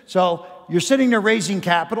business? So you're sitting there raising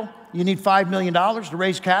capital. You need $5 million to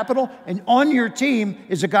raise capital, and on your team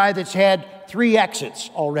is a guy that's had 3 exits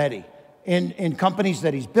already in companies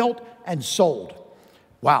that he's built and sold.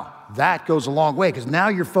 Wow, that goes a long way, because now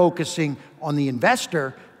you're focusing on the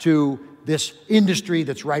investor to this industry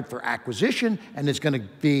that's ripe for acquisition and is going to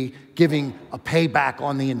be giving a payback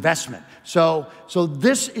on the investment. So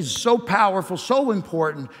this is so powerful, so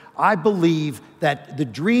important. I believe that the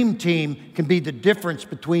dream team can be the difference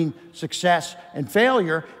between success and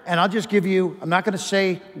failure. And I'll just give you, I'm not going to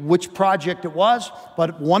say which project it was,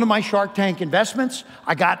 but one of my Shark Tank investments,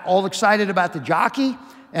 I got all excited about the jockey,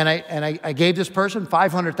 and I gave this person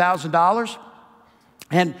 $500,000.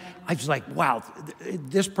 And I was like, wow,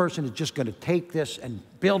 this person is just going to take this and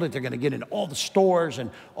build it. They're going to get in all the stores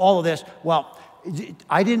and all of this. Well,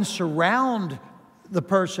 I didn't surround the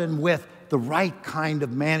person with the right kind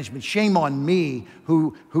of management. Shame on me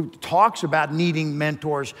who talks about needing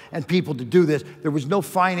mentors and people to do this. There was no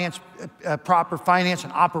proper finance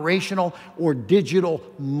and operational or digital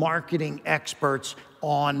marketing experts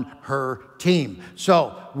on her team.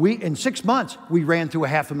 So in 6 months, we ran through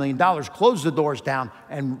 $500,000, closed the doors down,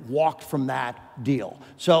 and walked from that deal.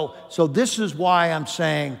 So this is why I'm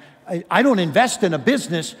saying I don't invest in a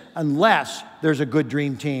business unless there's a good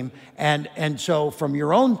dream team. And so from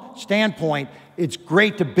your own standpoint, it's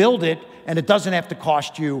great to build it, and it doesn't have to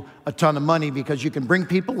cost you a ton of money because you can bring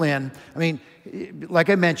people in. I mean,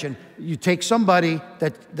 like I mentioned, you take somebody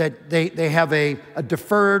that they have a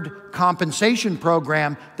deferred compensation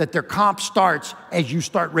program that their comp starts as you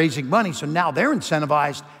start raising money. So now they're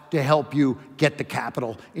incentivized to help you get the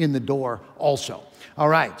capital in the door also. All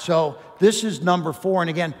right, so this is number 4. And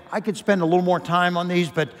again, I could spend a little more time on these,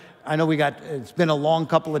 but I know it's been a long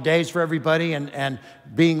couple of days for everybody, and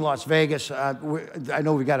being Las Vegas, I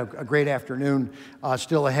know we got a great afternoon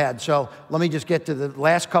still ahead. So let me just get to the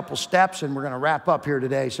last couple steps, and we're going to wrap up here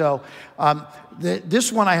today. So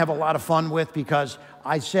this one I have a lot of fun with because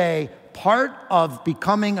I say part of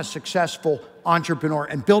becoming a successful entrepreneur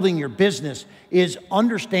and building your business is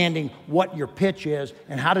understanding what your pitch is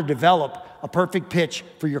and how to develop a perfect pitch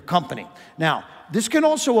for your company. Now, this can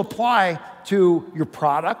also apply to your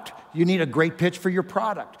product. You need a great pitch for your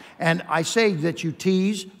product. And I say that you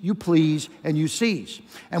tease, you please, and you seize.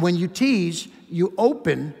 And when you tease, you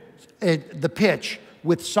open the pitch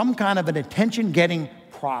with some kind of an attention-getting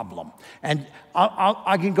problem. And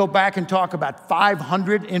I can go back and talk about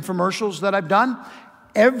 500 infomercials that I've done.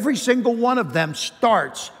 Every single one of them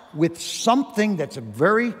starts with something that's a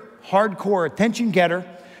very hardcore attention getter.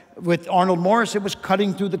 With Arnold Morris, it was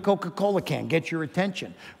cutting through the Coca-Cola can, get your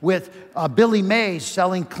attention. With Billy Mays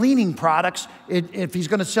selling cleaning products, if he's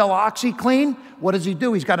going to sell OxyClean, what does he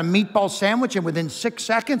do? He's got a meatball sandwich, and within 6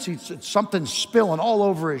 seconds, something's spilling all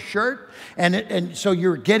over his shirt. And so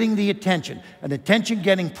you're getting the attention, an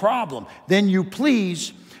attention-getting problem. Then you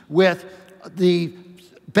please with the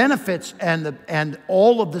benefits and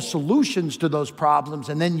all of the solutions to those problems,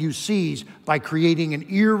 and then you seize by creating an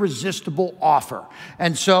irresistible offer.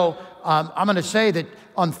 And so I'm going to say that,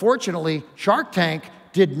 unfortunately, Shark Tank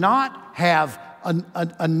did not have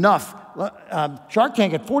enough. Shark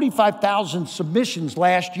Tank had 45,000 submissions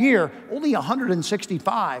last year, only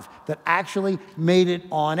 165 that actually made it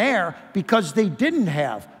on air because they didn't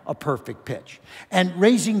have a perfect pitch. And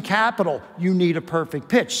raising capital, you need a perfect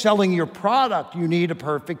pitch. Selling your product, you need a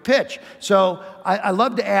perfect pitch. So I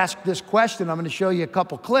love to ask this question. I'm going to show you a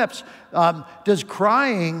couple clips. Does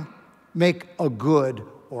crying make a good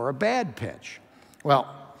or a bad pitch?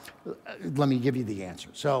 Well, let me give you the answer.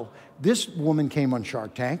 So this woman came on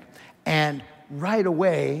Shark Tank, and right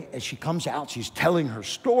away, as she comes out, she's telling her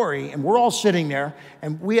story, and we're all sitting there,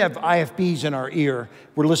 and we have IFBs in our ear.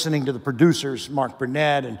 We're listening to the producers, Mark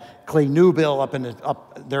Burnett and Clay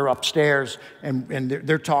Newbill they're upstairs, and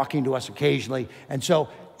they're talking to us occasionally. And so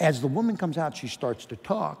as the woman comes out, she starts to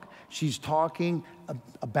talk. She's talking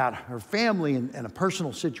about her family and a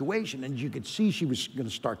personal situation, and you could see she was going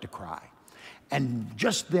to start to cry. And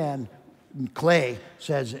just then, Clay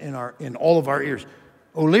says in all of our ears,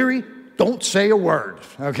 "O'Leary, don't say a word,"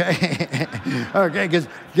 okay? Okay,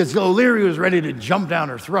 because O'Leary was ready to jump down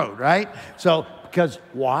her throat, right? So, because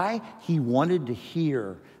why? He wanted to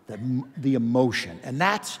hear the emotion, and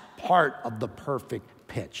that's part of the perfect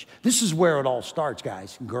pitch. This is where it all starts,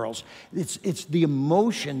 guys and girls. It's the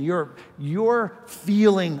emotion, your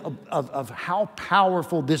feeling of how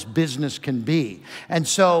powerful this business can be. And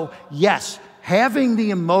so, yes, having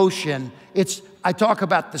the emotion, I talk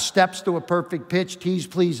about the steps to a perfect pitch: tease,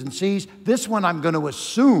 please, and seize. This one I'm going to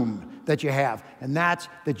assume that you have, and that's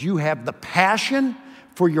that you have the passion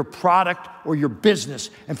for your product or your business.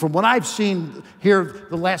 And from what I've seen here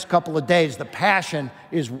the last couple of days, the passion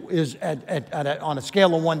is on a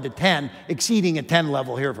scale of 1 to 10, exceeding a 10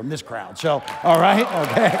 level here from this crowd. So, all right,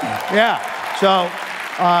 okay, yeah. So,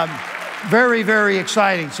 Very, very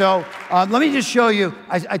exciting. So let me just show you.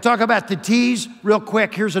 I talk about the teas real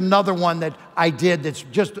quick. Here's another one that I did that's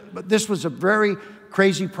just, this was a very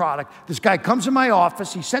crazy product. This guy comes in my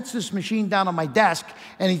office, he sets this machine down on my desk,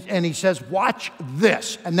 and he says, watch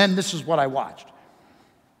this. And then this is what I watched.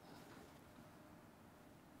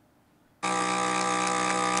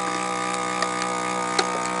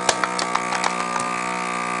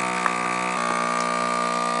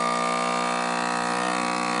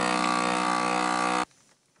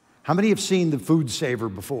 How many have seen the food saver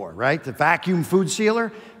before, right? The vacuum food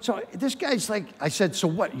sealer? So this guy's like, I said, so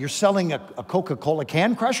what, you're selling a Coca-Cola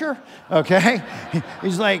can crusher? Okay.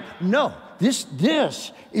 He's like, no, this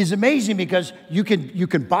is amazing because you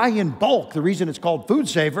can buy in bulk. The reason it's called food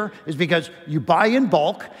saver is because you buy in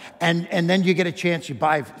bulk and then you get a chance, you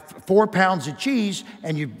buy 4 pounds of cheese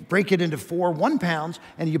and you break it into 4 1-pounds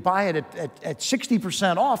and you buy it at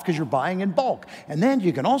 60% off because you're buying in bulk. And then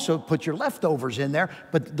you can also put your leftovers in there.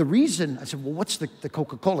 But the reason, I said, well, what's the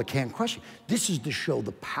Coca-Cola can crusher? This is to show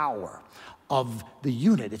the power of the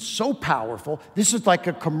unit. It's so powerful. This is like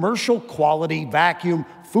a commercial quality vacuum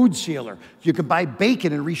food sealer. You can buy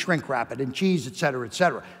bacon and re-shrink wrap it and cheese, et cetera, et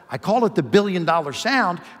cetera. I call it the $1 billion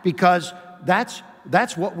sound because that's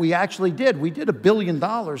what we actually did. We did $1 billion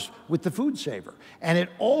with the food saver. And it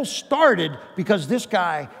all started because this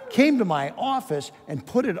guy came to my office and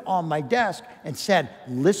put it on my desk and said,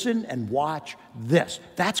 listen and watch this.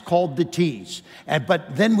 That's called the tease.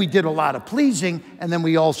 But then we did a lot of pleasing, and then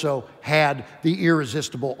we also had the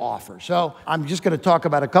irresistible offer. So I'm just going to talk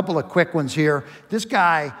about a couple of quick ones here. This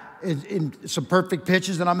guy in some perfect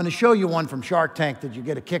pitches, and I'm going to show you one from Shark Tank that you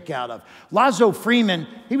get a kick out of. Lazo Freeman,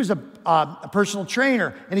 he was a personal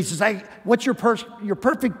trainer, and he says, what's your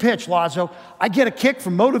perfect pitch, Lazo? I get a kick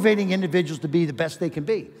from motivating individuals to be the best they can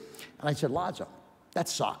be. And I said, Lazo, that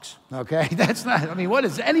sucks, okay? That's not, I mean,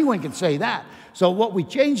 anyone can say that. So what we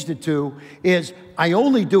changed it to is I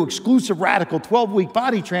only do exclusive radical 12-week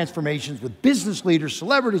body transformations with business leaders,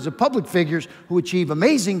 celebrities, and public figures who achieve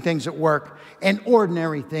amazing things at work and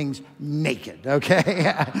ordinary things naked,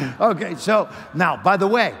 okay? Okay, so now, by the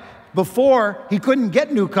way, before he couldn't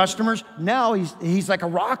get new customers, now he's like a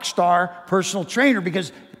rock star personal trainer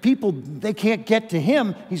because people, they can't get to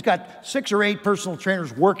him. He's got 6 or 8 personal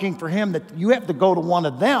trainers working for him that you have to go to one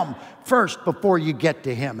of them first before you get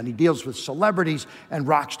to him. And he deals with celebrities and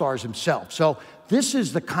rock stars himself. So this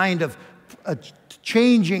is the kind of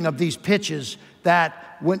changing of these pitches that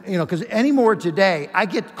when, you know, because anymore today, I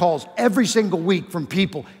get calls every single week from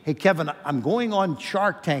people, hey, Kevin, I'm going on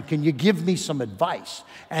Shark Tank. Can you give me some advice?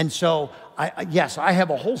 And so, yes, I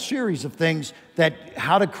have a whole series of things that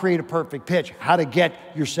how to create a perfect pitch, how to get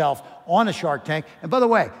yourself on a Shark Tank. And by the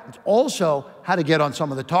way, it's also how to get on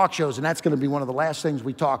some of the talk shows, and that's going to be one of the last things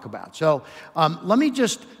we talk about. So let me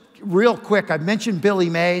just real quick, I mentioned Billy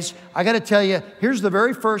Mays. I got to tell you, here's the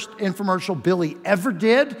very first infomercial Billy ever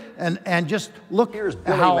did, and just look here's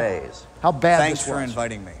Billy Mays. How bad Thanks this was. for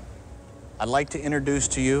inviting me. I'd like to introduce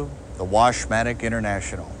to you the Washmatic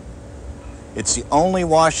International. It's the only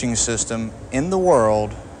washing system in the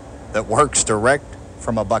world that works direct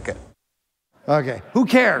from a bucket. Okay, who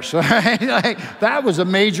cares? Like, that was a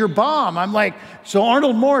major bomb. I'm like, so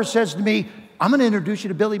Arnold Morris says to me, I'm going to introduce you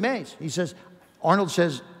to Billy Mays. He says, Arnold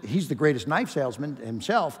says he's the greatest knife salesman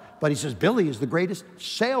himself, but he says Billy is the greatest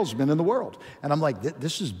salesman in the world. And I'm like,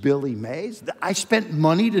 this is Billy Mays? I spent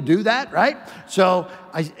money to do that, right? So,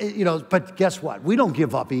 but guess what? We don't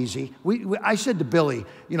give up easy. I said to Billy,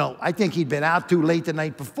 I think he'd been out too late the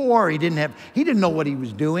night before. He didn't know what he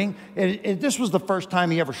was doing. And this was the first time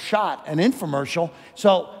he ever shot an infomercial.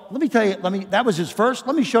 So let me tell you, that was his first.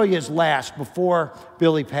 Let me show you his last before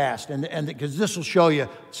Billy passed. And because this will show you,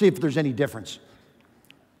 see if there's any difference.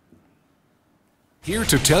 Here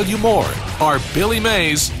to tell you more are Billy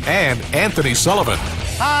Mays and Anthony Sullivan.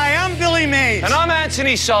 Hi, I'm Billy Mays. And I'm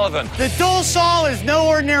Anthony Sullivan. The dual saw is no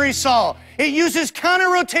ordinary saw. It uses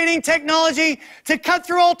counter-rotating technology to cut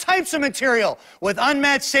through all types of material with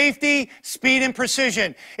unmatched safety, speed, and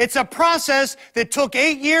precision. It's a process that took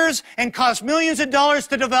 8 years and cost millions of dollars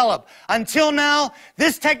to develop. Until now,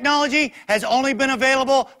 this technology has only been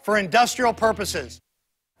available for industrial purposes.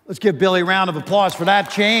 Let's give Billy a round of applause for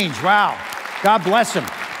that change. Wow. God bless him.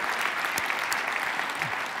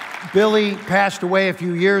 Billy passed away a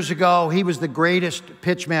few years ago. He was the greatest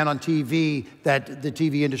pitchman on TV that the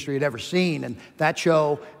TV industry had ever seen. And that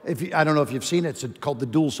show, I don't know if you've seen it, it's called the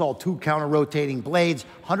Dual Saw 2 Counter-Rotating Blades,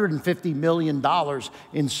 $150 million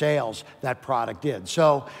in sales that product did.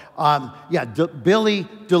 So, Billy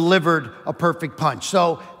delivered a perfect punch.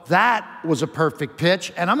 So that was a perfect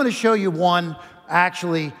pitch. And I'm going to show you one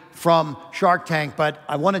actually from Shark Tank, but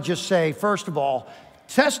I want to just say, first of all,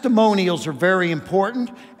 testimonials are very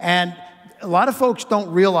important, and a lot of folks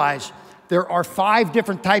don't realize there are 5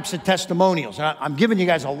 different types of testimonials. And I'm giving you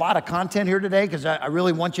guys a lot of content here today because I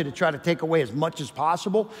really want you to try to take away as much as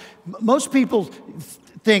possible. Most people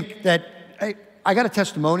think that, hey, I got a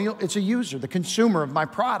testimonial, it's a user, the consumer of my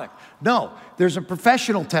product. No, there's a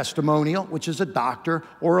professional testimonial, which is a doctor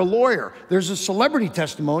or a lawyer. There's a celebrity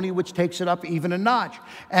testimonial, which takes it up even a notch.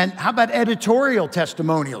 And how about editorial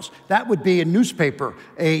testimonials? That would be a newspaper,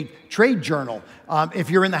 a trade journal. If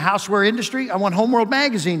you're in the houseware industry, I want Homeworld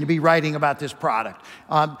Magazine to be writing about this product.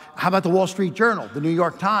 How about the Wall Street Journal, the New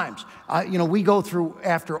York Times? You know, we go through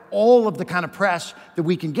after all of the kind of press that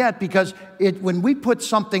we can get because when we put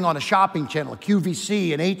something on a shopping channel, a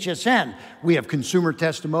QVC, an HSN, we have consumer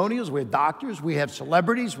testimonials, we have doctors, we have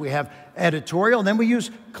celebrities, we have editorial, and then we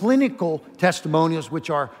use clinical testimonials, which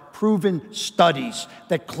are proven studies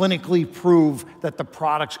that clinically prove that the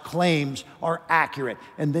product's claims are accurate.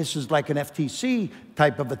 And this is like an FTC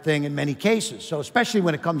type of a thing in many cases. So especially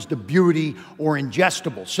when it comes to beauty or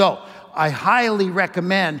ingestibles. So I highly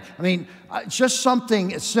recommend, I mean, it's just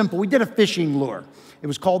something as simple. We did a fishing lure. It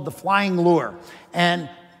was called the Flying Lure. And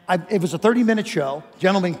it was a 30-minute show.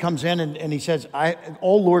 Gentleman comes in and he says,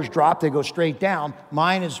 all lures drop, they go straight down.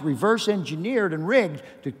 Mine is reverse engineered and rigged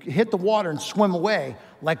to hit the water and swim away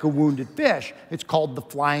like a wounded fish. It's called the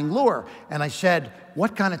Flying Lure. And I said,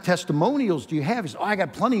 what kind of testimonials do you have? He said, oh, I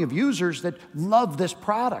got plenty of users that love this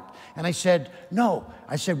product. And I said, no.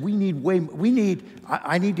 I said,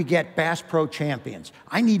 I need to get Bass Pro Champions.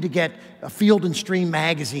 I need to get a Field and Stream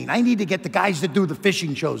magazine. I need to get the guys that do the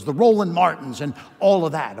fishing shows, the Roland Martins and all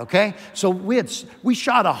of that, okay? So we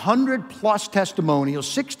shot 100+ testimonials,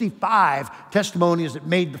 65 testimonials that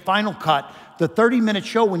made the final cut. The 30-minute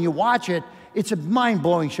show, when you watch it, it's a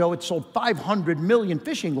mind-blowing show. It sold 500 million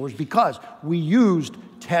fishing lures because we used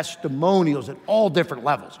testimonials at all different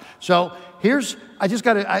levels. So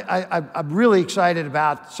I'm really excited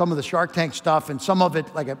about some of the Shark Tank stuff, and some of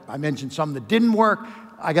it, like I mentioned, some that didn't work.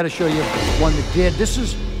 I got to show you one that did.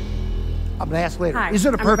 I'm going to ask later. Hi, is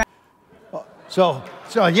it a perfect? So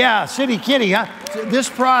yeah, City Kitty, huh? This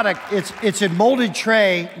product, it's a molded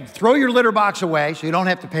tray. Throw your litter box away so you don't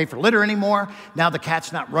have to pay for litter anymore. Now the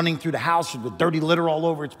cat's not running through the house with dirty litter all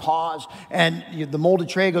over its paws. And the molded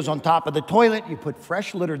tray goes on top of the toilet. You put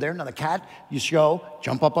fresh litter there. Now the cat,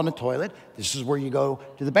 jump up on the toilet. This is where you go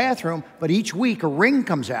to the bathroom. But each week a ring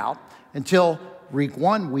comes out until week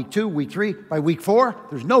 1, week 2, week 3. By week 4,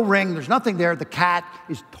 there's no ring, there's nothing there. The cat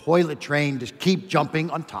is toilet trained to keep jumping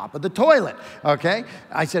on top of the toilet, okay?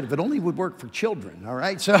 I said, if it only would work for children, all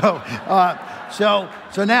right? So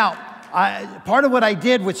now, part of what I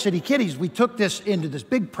did with City Kitties, we took this into this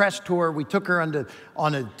big press tour. We took her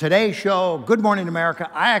on a Today Show, Good Morning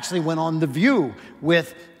America. I actually went on The View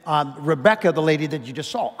with Rebecca, the lady that you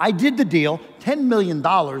just saw. I did the deal, $10 million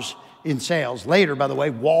in sales. Later, by the way,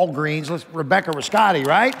 Walgreens, Rebecca Rascotti,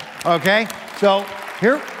 right? Okay, so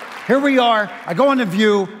here we are. I go on The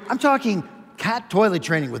View. I'm talking cat toilet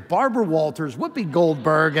training with Barbara Walters, Whoopi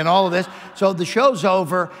Goldberg, and all of this. So the show's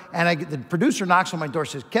over, and the producer knocks on my door,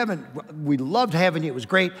 says, Kevin, we loved having you. It was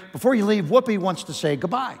great. Before you leave, Whoopi wants to say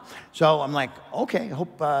goodbye. So I'm like, okay, I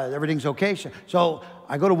hope everything's okay. So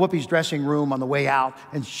I go to Whoopi's dressing room on the way out,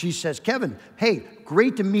 and she says, Kevin, hey,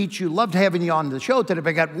 great to meet you. Loved having you on the show today, but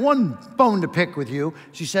I got one bone to pick with you.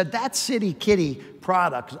 She said, that City Kitty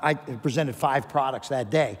product, I presented 5 products that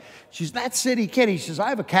day. She's, that City Kitty. She says, I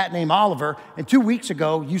have a cat named Oliver, and 2 weeks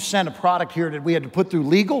ago, you sent a product here that we had to put through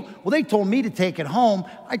legal. Well, they told me to take it home.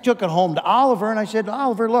 I took it home to Oliver, and I said,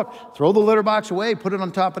 Oliver, look, throw the litter box away, put it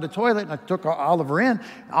on top of the toilet, and I took Oliver in.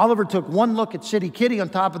 Oliver took one look at City Kitty on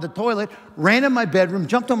top of the toilet, ran in my bedroom,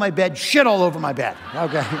 jumped on my bed, shit all over my bed.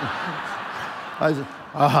 Okay.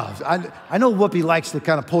 I know Whoopi likes to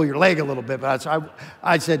kind of pull your leg a little bit, but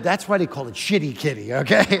I said, that's why they call it Shitty Kitty,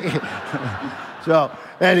 okay? So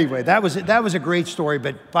anyway, that was a great story,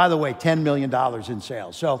 but by the way, $10 million in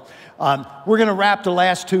sales. So we're gonna wrap the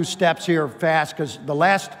last 2 steps here fast, because the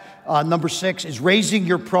last, number 6, is raising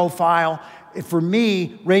your profile. For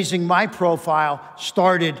me, raising my profile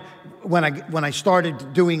started when I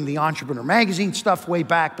started doing the Entrepreneur Magazine stuff way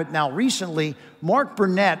back, but now recently, Mark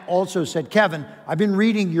Burnett also said, Kevin, I've been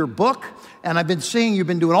reading your book, and I've been seeing you've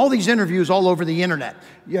been doing all these interviews all over the internet.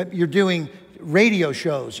 You're doing radio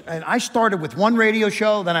shows, and I started with 1 radio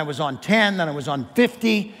show, then I was on 10, then I was on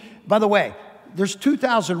 50. By the way, there's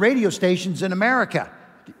 2,000 radio stations in America.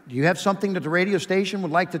 Do you have something that the radio station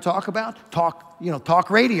would like to talk about? Talk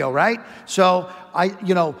radio, right? So I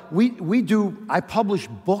publish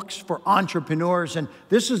books for entrepreneurs, and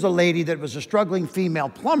this is a lady that was a struggling female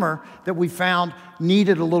plumber that we found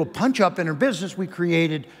needed a little punch up in her business. We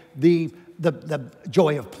created the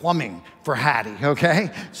joy of plumbing for Hattie,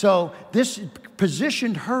 okay? So this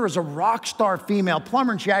positioned her as a rock star female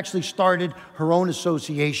plumber, and she actually started her own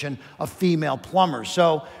association of female plumbers.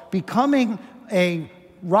 So becoming a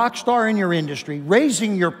rock star in your industry,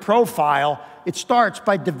 raising your profile, it starts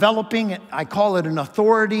by developing, I call it an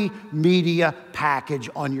authority media package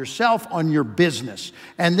on yourself, on your business.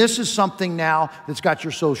 And this is something now that's got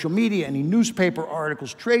your social media, any newspaper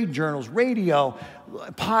articles, trade journals, radio,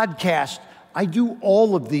 podcasts. I do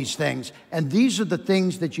all of these things, and these are the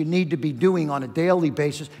things that you need to be doing on a daily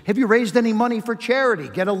basis. Have you raised any money for charity?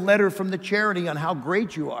 Get a letter from the charity on how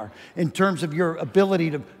great you are in terms of your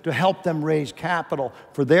ability to help them raise capital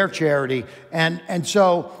for their charity. And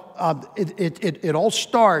so it all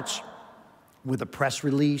starts with a press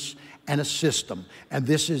release and a system. And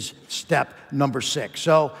this is step number 6.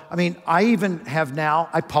 So, I mean, I even have now,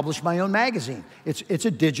 I publish my own magazine. It's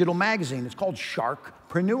a digital magazine. It's called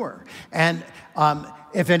Sharkpreneur. And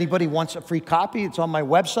if anybody wants a free copy, it's on my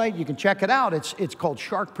website. You can check it out. It's called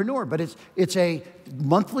Sharkpreneur, but it's a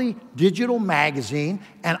monthly digital magazine,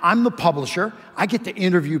 and I'm the publisher. I get to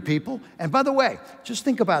interview people. And by the way, just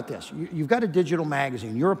think about this. You've got a digital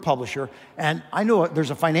magazine. You're a publisher, and I know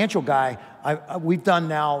there's a financial guy. We've done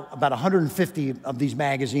now about 150 of these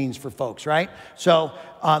magazines for folks, right? So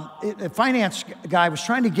a finance guy was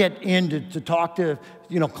trying to get in to talk to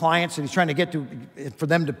clients, and he's trying to get for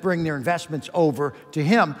them to bring their investments over to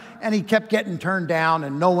him, and he kept getting turned down,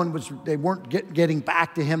 and they weren't getting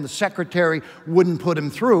back to him. The secretary wouldn't put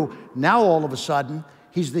him through. Now all of a sudden,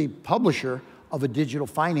 he's the publisher of a digital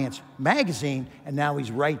finance magazine, and now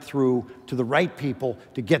he's right through to the right people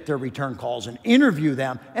to get their return calls and interview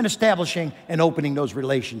them and establishing and opening those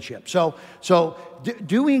relationships. So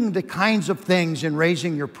doing the kinds of things and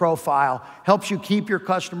raising your profile helps you keep your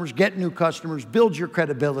customers, get new customers, build your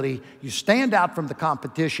credibility. You stand out from the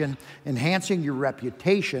competition, enhancing your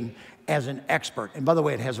reputation as an expert. And by the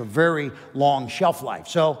way, it has a very long shelf life.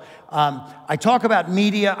 So I talk about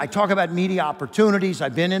media. I talk about media opportunities.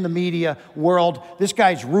 I've been in the media world. This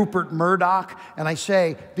guy's Rupert Murdoch. And I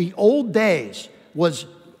say the old days was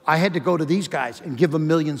I had to go to these guys and give them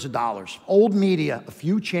millions of dollars. Old media, a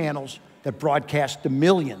few channels that broadcast to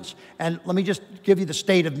millions. And let me just give you the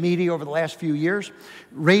state of media over the last few years.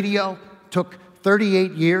 Radio took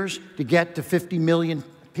 38 years to get to 50 million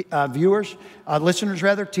listeners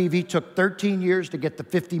rather. TV took 13 years to get to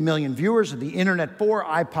 50 million viewers, and the internet 4,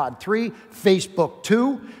 iPod 3, Facebook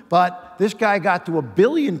 2, but this guy got to 1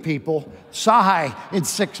 billion people, in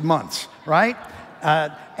 6 months, right?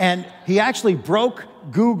 And he actually broke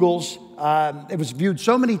Google's, it was viewed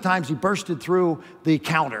so many times he bursted through the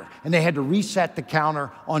counter, and they had to reset the counter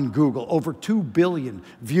on Google. Over 2 billion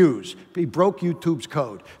views. He broke YouTube's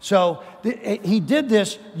code. So he did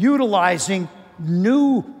this utilizing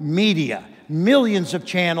new media, millions of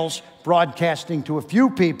channels broadcasting to a few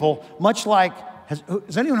people, much like,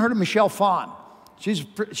 has anyone heard of Michelle Phan?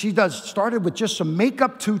 Started with just some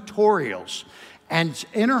makeup tutorials, and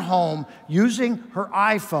in her home using her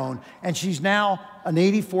iPhone, and she's now an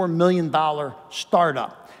 $84 million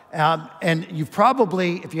startup. And you've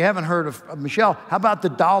probably, if you haven't heard of Michelle, how about the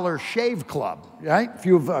Dollar Shave Club, right? If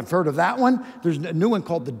you've heard of that one, there's a new one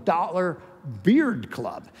called the Dollar Beard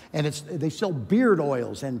Club, and they sell beard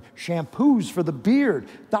oils and shampoos for the beard.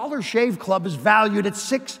 Dollar Shave Club is valued at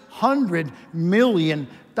 $600 million.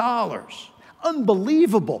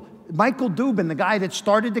 Unbelievable. Michael Dubin, the guy that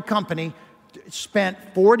started the company, spent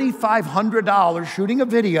 $4,500 shooting a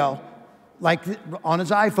video, like on his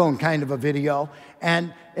iPhone kind of a video,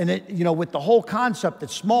 and with the whole concept that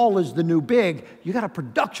small is the new big, you got a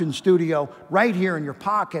production studio right here in your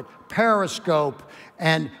pocket, Periscope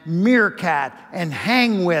and Meerkat and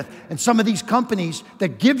Hangwith and some of these companies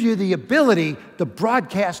that give you the ability to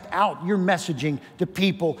broadcast out your messaging to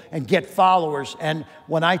people and get followers. And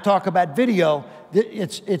when I talk about video,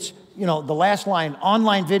 it's the last line,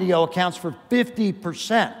 online video accounts for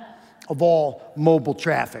 50% of all mobile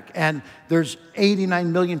traffic. And there's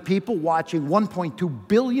 89 million people watching 1.2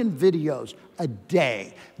 billion videos a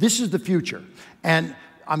day. This is the future. And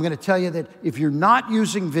I'm going to tell you that if you're not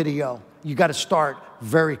using video, you got to start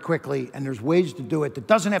very quickly, and there's ways to do it that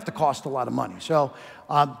doesn't have to cost a lot of money. So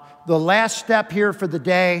the last step here for the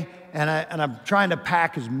day, and I'm trying to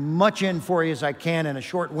pack as much in for you as I can in a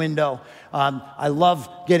short window. I love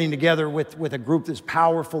getting together with a group as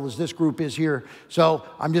powerful as this group is here. So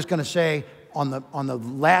I'm just going to say, on the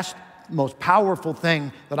last most powerful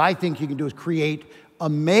thing that I think you can do is create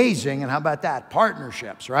amazing, and how about that,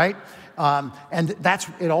 partnerships, right? And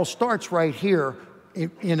it all starts right here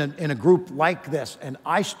in a group like this, and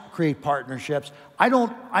I create partnerships.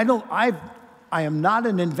 I am not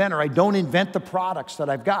an inventor. I don't invent the products that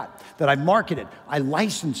I've got, that I've marketed. I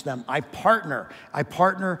license them. I partner. I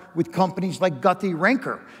partner with companies like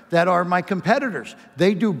Guthy-Renker that are my competitors.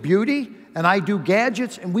 They do beauty and I do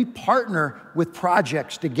gadgets, and we partner with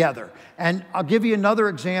projects together. And I'll give you another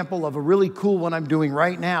example of a really cool one I'm doing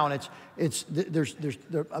right now, and there's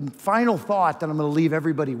a final thought that I'm going to leave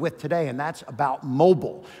everybody with today, and that's about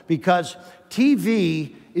mobile, because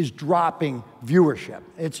TV is dropping viewership.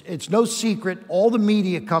 It's no secret. All the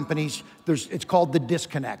media companies, it's called the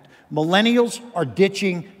disconnect. Millennials are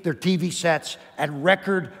ditching their TV sets at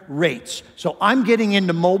record rates. So I'm getting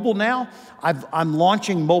into mobile now. I'm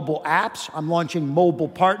launching mobile apps. I'm launching mobile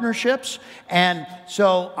partnerships. And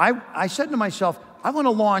so I said to myself, I want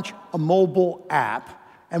to launch a mobile app.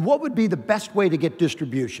 And what would be the best way to get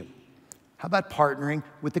distribution? How about partnering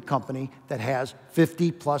with the company that has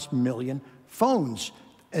 50+ million phones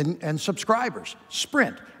and subscribers,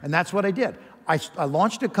 Sprint? And that's what I did. I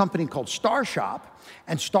launched a company called StarShop,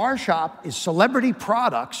 and StarShop is celebrity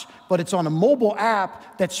products, but it's on a mobile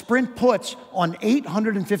app that Sprint puts on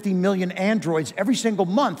 850 million Androids every single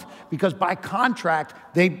month, because by contract,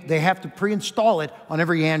 they have to pre-install it on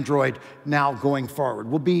every Android now going forward.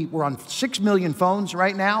 We're on 6 million phones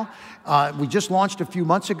right now. We just launched a few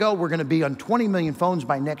months ago. We're going to be on 20 million phones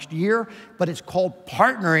by next year, but it's called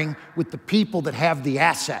partnering with the people that have the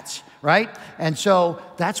assets, right? And so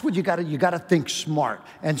that's what you got to think smart.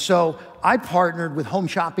 And so I partnered with Home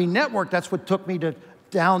Shopping Network. That's what took me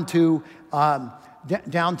down to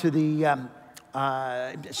the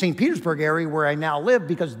St. Petersburg area where I now live,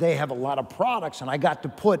 because they have a lot of products, and I got to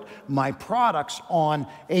put my products on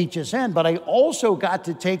HSN, but I also got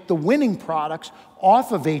to take the winning products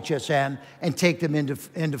off of HSN and take them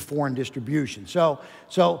into foreign distribution. So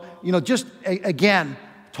you know, just again,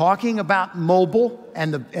 talking about mobile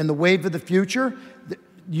and the wave of the future,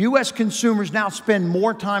 U.S. consumers now spend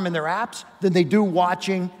more time in their apps than they do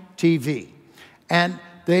watching TV. And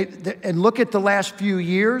look at the last few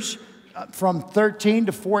years, from 13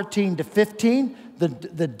 to 14 to 15,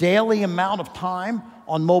 the daily amount of time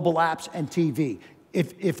on mobile apps and TV.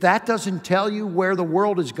 If that doesn't tell you where the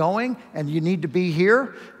world is going and you need to be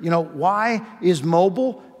here, you know, why is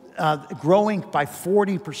mobile growing by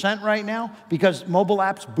 40% right now? Because mobile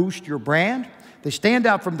apps boost your brand. They stand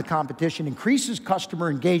out from the competition, increases customer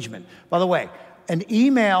engagement. By the way, an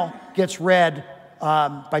email gets read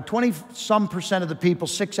by 20-some% of the people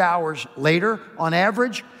 6 hours later on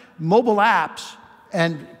average. Mobile apps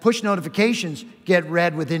and push notifications get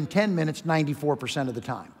read within 10 minutes 94% of the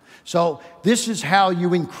time. So this is how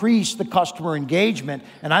you increase the customer engagement,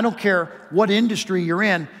 and I don't care what industry you're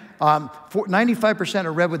in, 95%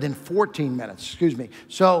 are read within 14 minutes, excuse me.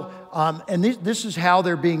 So, and this is how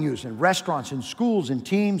they're being used in restaurants, in schools, in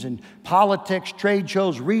teams, in politics, trade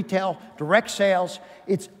shows, retail, direct sales.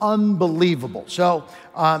 It's unbelievable. So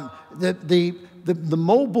the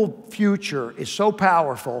mobile future is so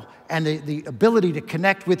powerful, and the ability to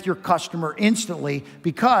connect with your customer instantly,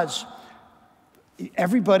 because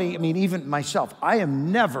everybody, I mean, even myself, I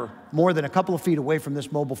am never more than a couple of feet away from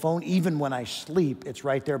this mobile phone. Even when I sleep, it's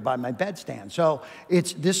right there by my bedstand. So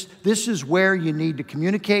this is where you need to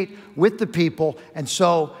communicate with the people. And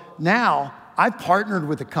so now I've partnered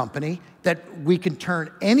with a company that we can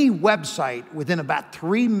turn any website within about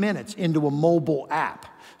 3 minutes into a mobile app.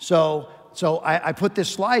 So I put this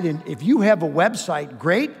slide in. If you have a website,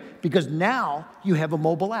 great, because now you have a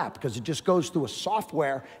mobile app, because it just goes through a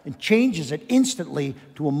software and changes it instantly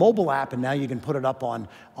to a mobile app, and now you can put it up on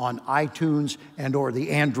iTunes and or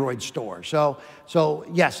the Android store. So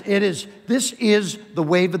yes, this is the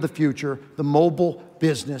wave of the future, the mobile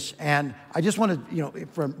business. And I just want to, you know,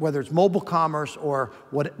 from whether it's mobile commerce or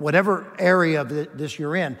whatever area of this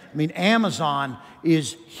you're in, I mean, Amazon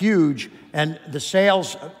is huge, and the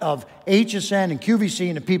sales of HSN and QVC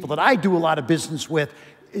and the people that I do a lot of business with,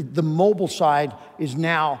 the mobile side is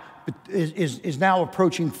now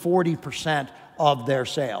approaching 40% of their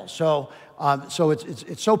sales. So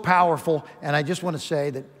it's so powerful, and I just want to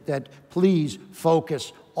say that please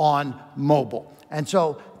focus on mobile. And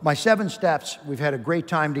so my 7 steps, we've had a great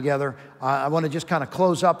time together. I want to just kind of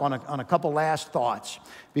close up on a couple last thoughts,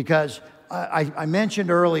 because I mentioned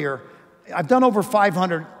earlier, I've done over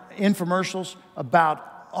 500 infomercials.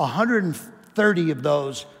 About 130 of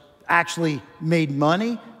those actually made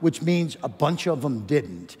money, which means a bunch of them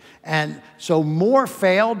didn't. And so more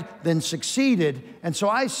failed than succeeded. And so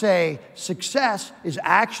I say success is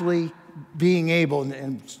actually being able,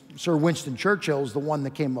 and Sir Winston Churchill is the one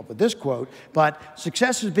that came up with this quote, but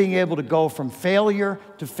success is being able to go from failure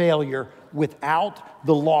to failure without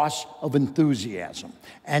the loss of enthusiasm.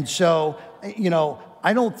 And so, you know,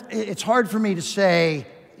 it's hard for me to say,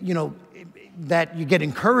 you know, that you get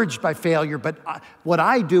encouraged by failure, but what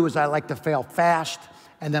I do is I like to fail fast,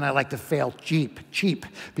 and then I like to fail cheap,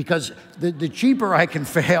 because the cheaper I can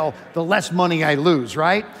fail, the less money I lose,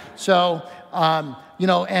 right? So, you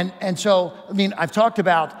know, and so, I mean, I've talked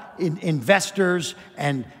about investors,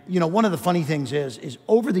 and, you know, one of the funny things is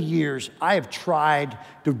over the years, I have tried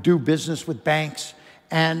to do business with banks,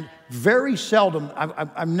 and very seldom,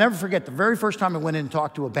 I'll never forget the very first time I went in and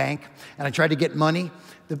talked to a bank, and I tried to get money.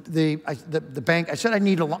 The bank, I said, I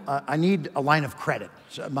need a line of credit.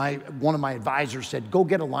 So one of my advisors said, go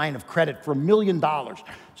get a line of credit for $1 million.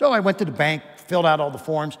 So I went to the bank, filled out all the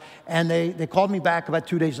forms, and they called me back about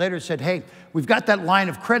 2 days later and said, hey, we've got that line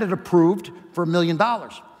of credit approved for $1 million.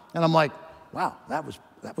 And I'm like, wow, that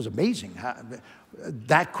was amazing.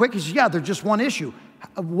 That quick? He said, yeah, there's just one issue.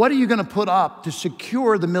 What are you going to put up to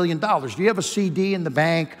secure the $1 million? Do you have a CD in the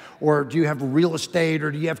bank, or do you have real estate, or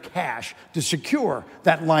do you have cash to secure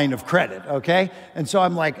that line of credit, okay? And so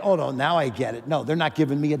I'm like, oh no, now I get it. No, they're not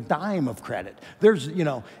giving me a dime of credit. There's, you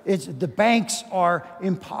know, the banks are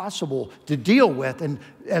impossible to deal with, and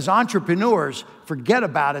as entrepreneurs, forget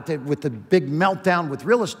about it. With the big meltdown with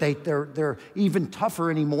real estate, they're even tougher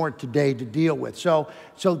anymore today to deal with. So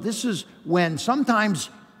this is when sometimes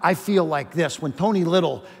I feel like this, when Tony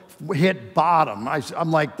Little hit bottom.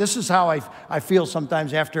 I'm like, this is how I feel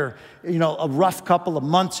sometimes after, you know, a rough couple of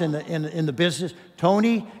months in the business.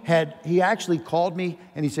 Tony he actually called me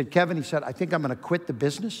and he said, Kevin, he said, I think I'm going to quit the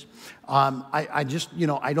business. I just, you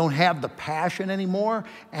know, I don't have the passion anymore,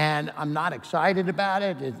 and I'm not excited about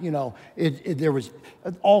it. There was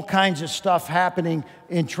all kinds of stuff happening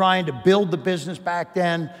in trying to build the business back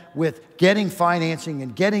then, with getting financing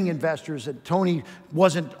and getting investors that Tony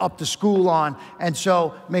wasn't up to school on. And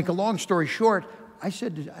so, make a long story short, I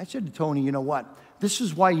said to Tony, you know what? This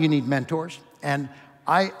is why you need mentors. And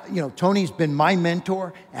Tony's been my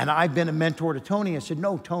mentor, and I've been a mentor to Tony. I said,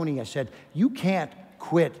 no, Tony, I said, you can't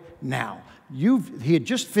quit now. He had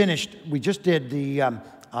just finished, we just did the ab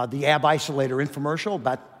isolator infomercial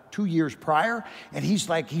about 2 years prior, and he's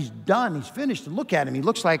like, he's done, he's finished, and look at him, he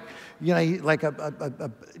looks like, you know, like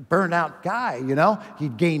a burned out guy, you know?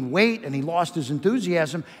 He'd gained weight, and he lost his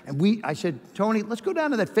enthusiasm, and I said, Tony, let's go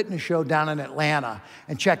down to that fitness show down in Atlanta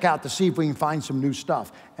and check out to see if we can find some new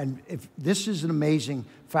stuff. And this is an amazing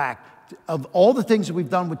fact. Of all the things that we've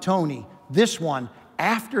done with Tony, this one,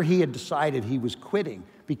 after he had decided he was quitting,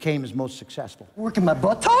 became his most successful. Working my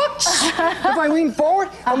buttocks. If I lean forward,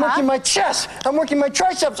 I'm working my chest. I'm working my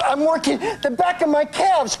triceps. I'm working the back of my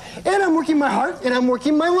calves. And I'm working my heart, and I'm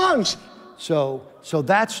working my lungs. So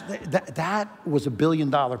that was $1 billion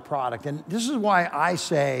product. And this is why I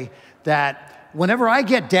say that whenever I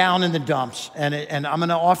get down in the dumps, and I'm going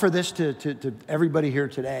to offer this to everybody here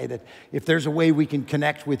today, that if there's a way we can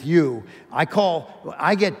connect with you, I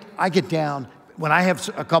get down. When I have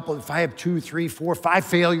if I have 2, 3, 4, 5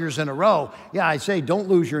 failures in a row, yeah, I say, don't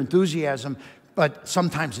lose your enthusiasm, but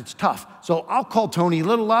sometimes it's tough. So I'll call Tony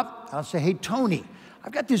Little up, and I'll say, hey, Tony,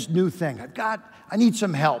 I've got this new thing. I need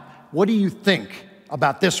some help. What do you think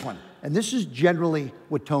about this one? And this is generally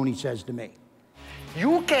what Tony says to me.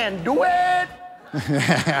 You can do it.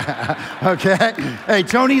 Okay. Hey,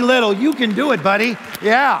 Tony Little, you can do it, buddy.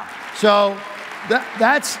 Yeah. So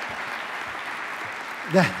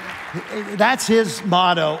that's his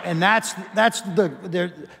motto, and that's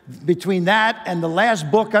between that and the last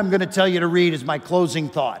book I'm going to tell you to read is my closing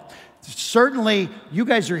thought. Certainly, you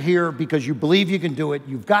guys are here because you believe you can do it.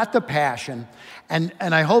 You've got the passion, and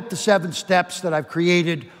I hope the 7 steps that I've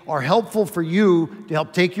created are helpful for you to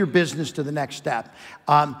help take your business to the next step.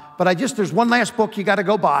 But there's one last book you got to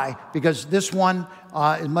go buy, because this one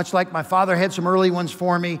is much like my father had some early ones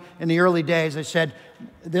for me in the early days. I said,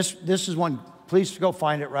 this is one. Please go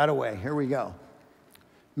find it right away. Here we go.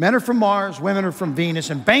 Men are from Mars, women are from Venus,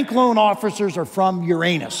 and bank loan officers are from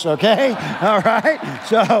Uranus, okay? All right?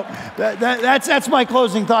 So that's my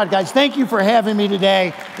closing thought, guys. Thank you for having me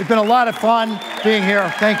today. It's been a lot of fun being here.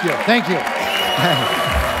 Thank you. Thank you.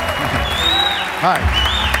 Hi.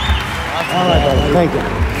 All right, brother. Thank you. All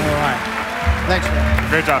right. Thanks, man.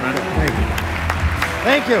 Great job, man.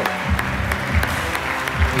 Thank you. Thank you.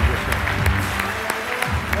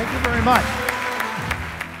 Thank you very much.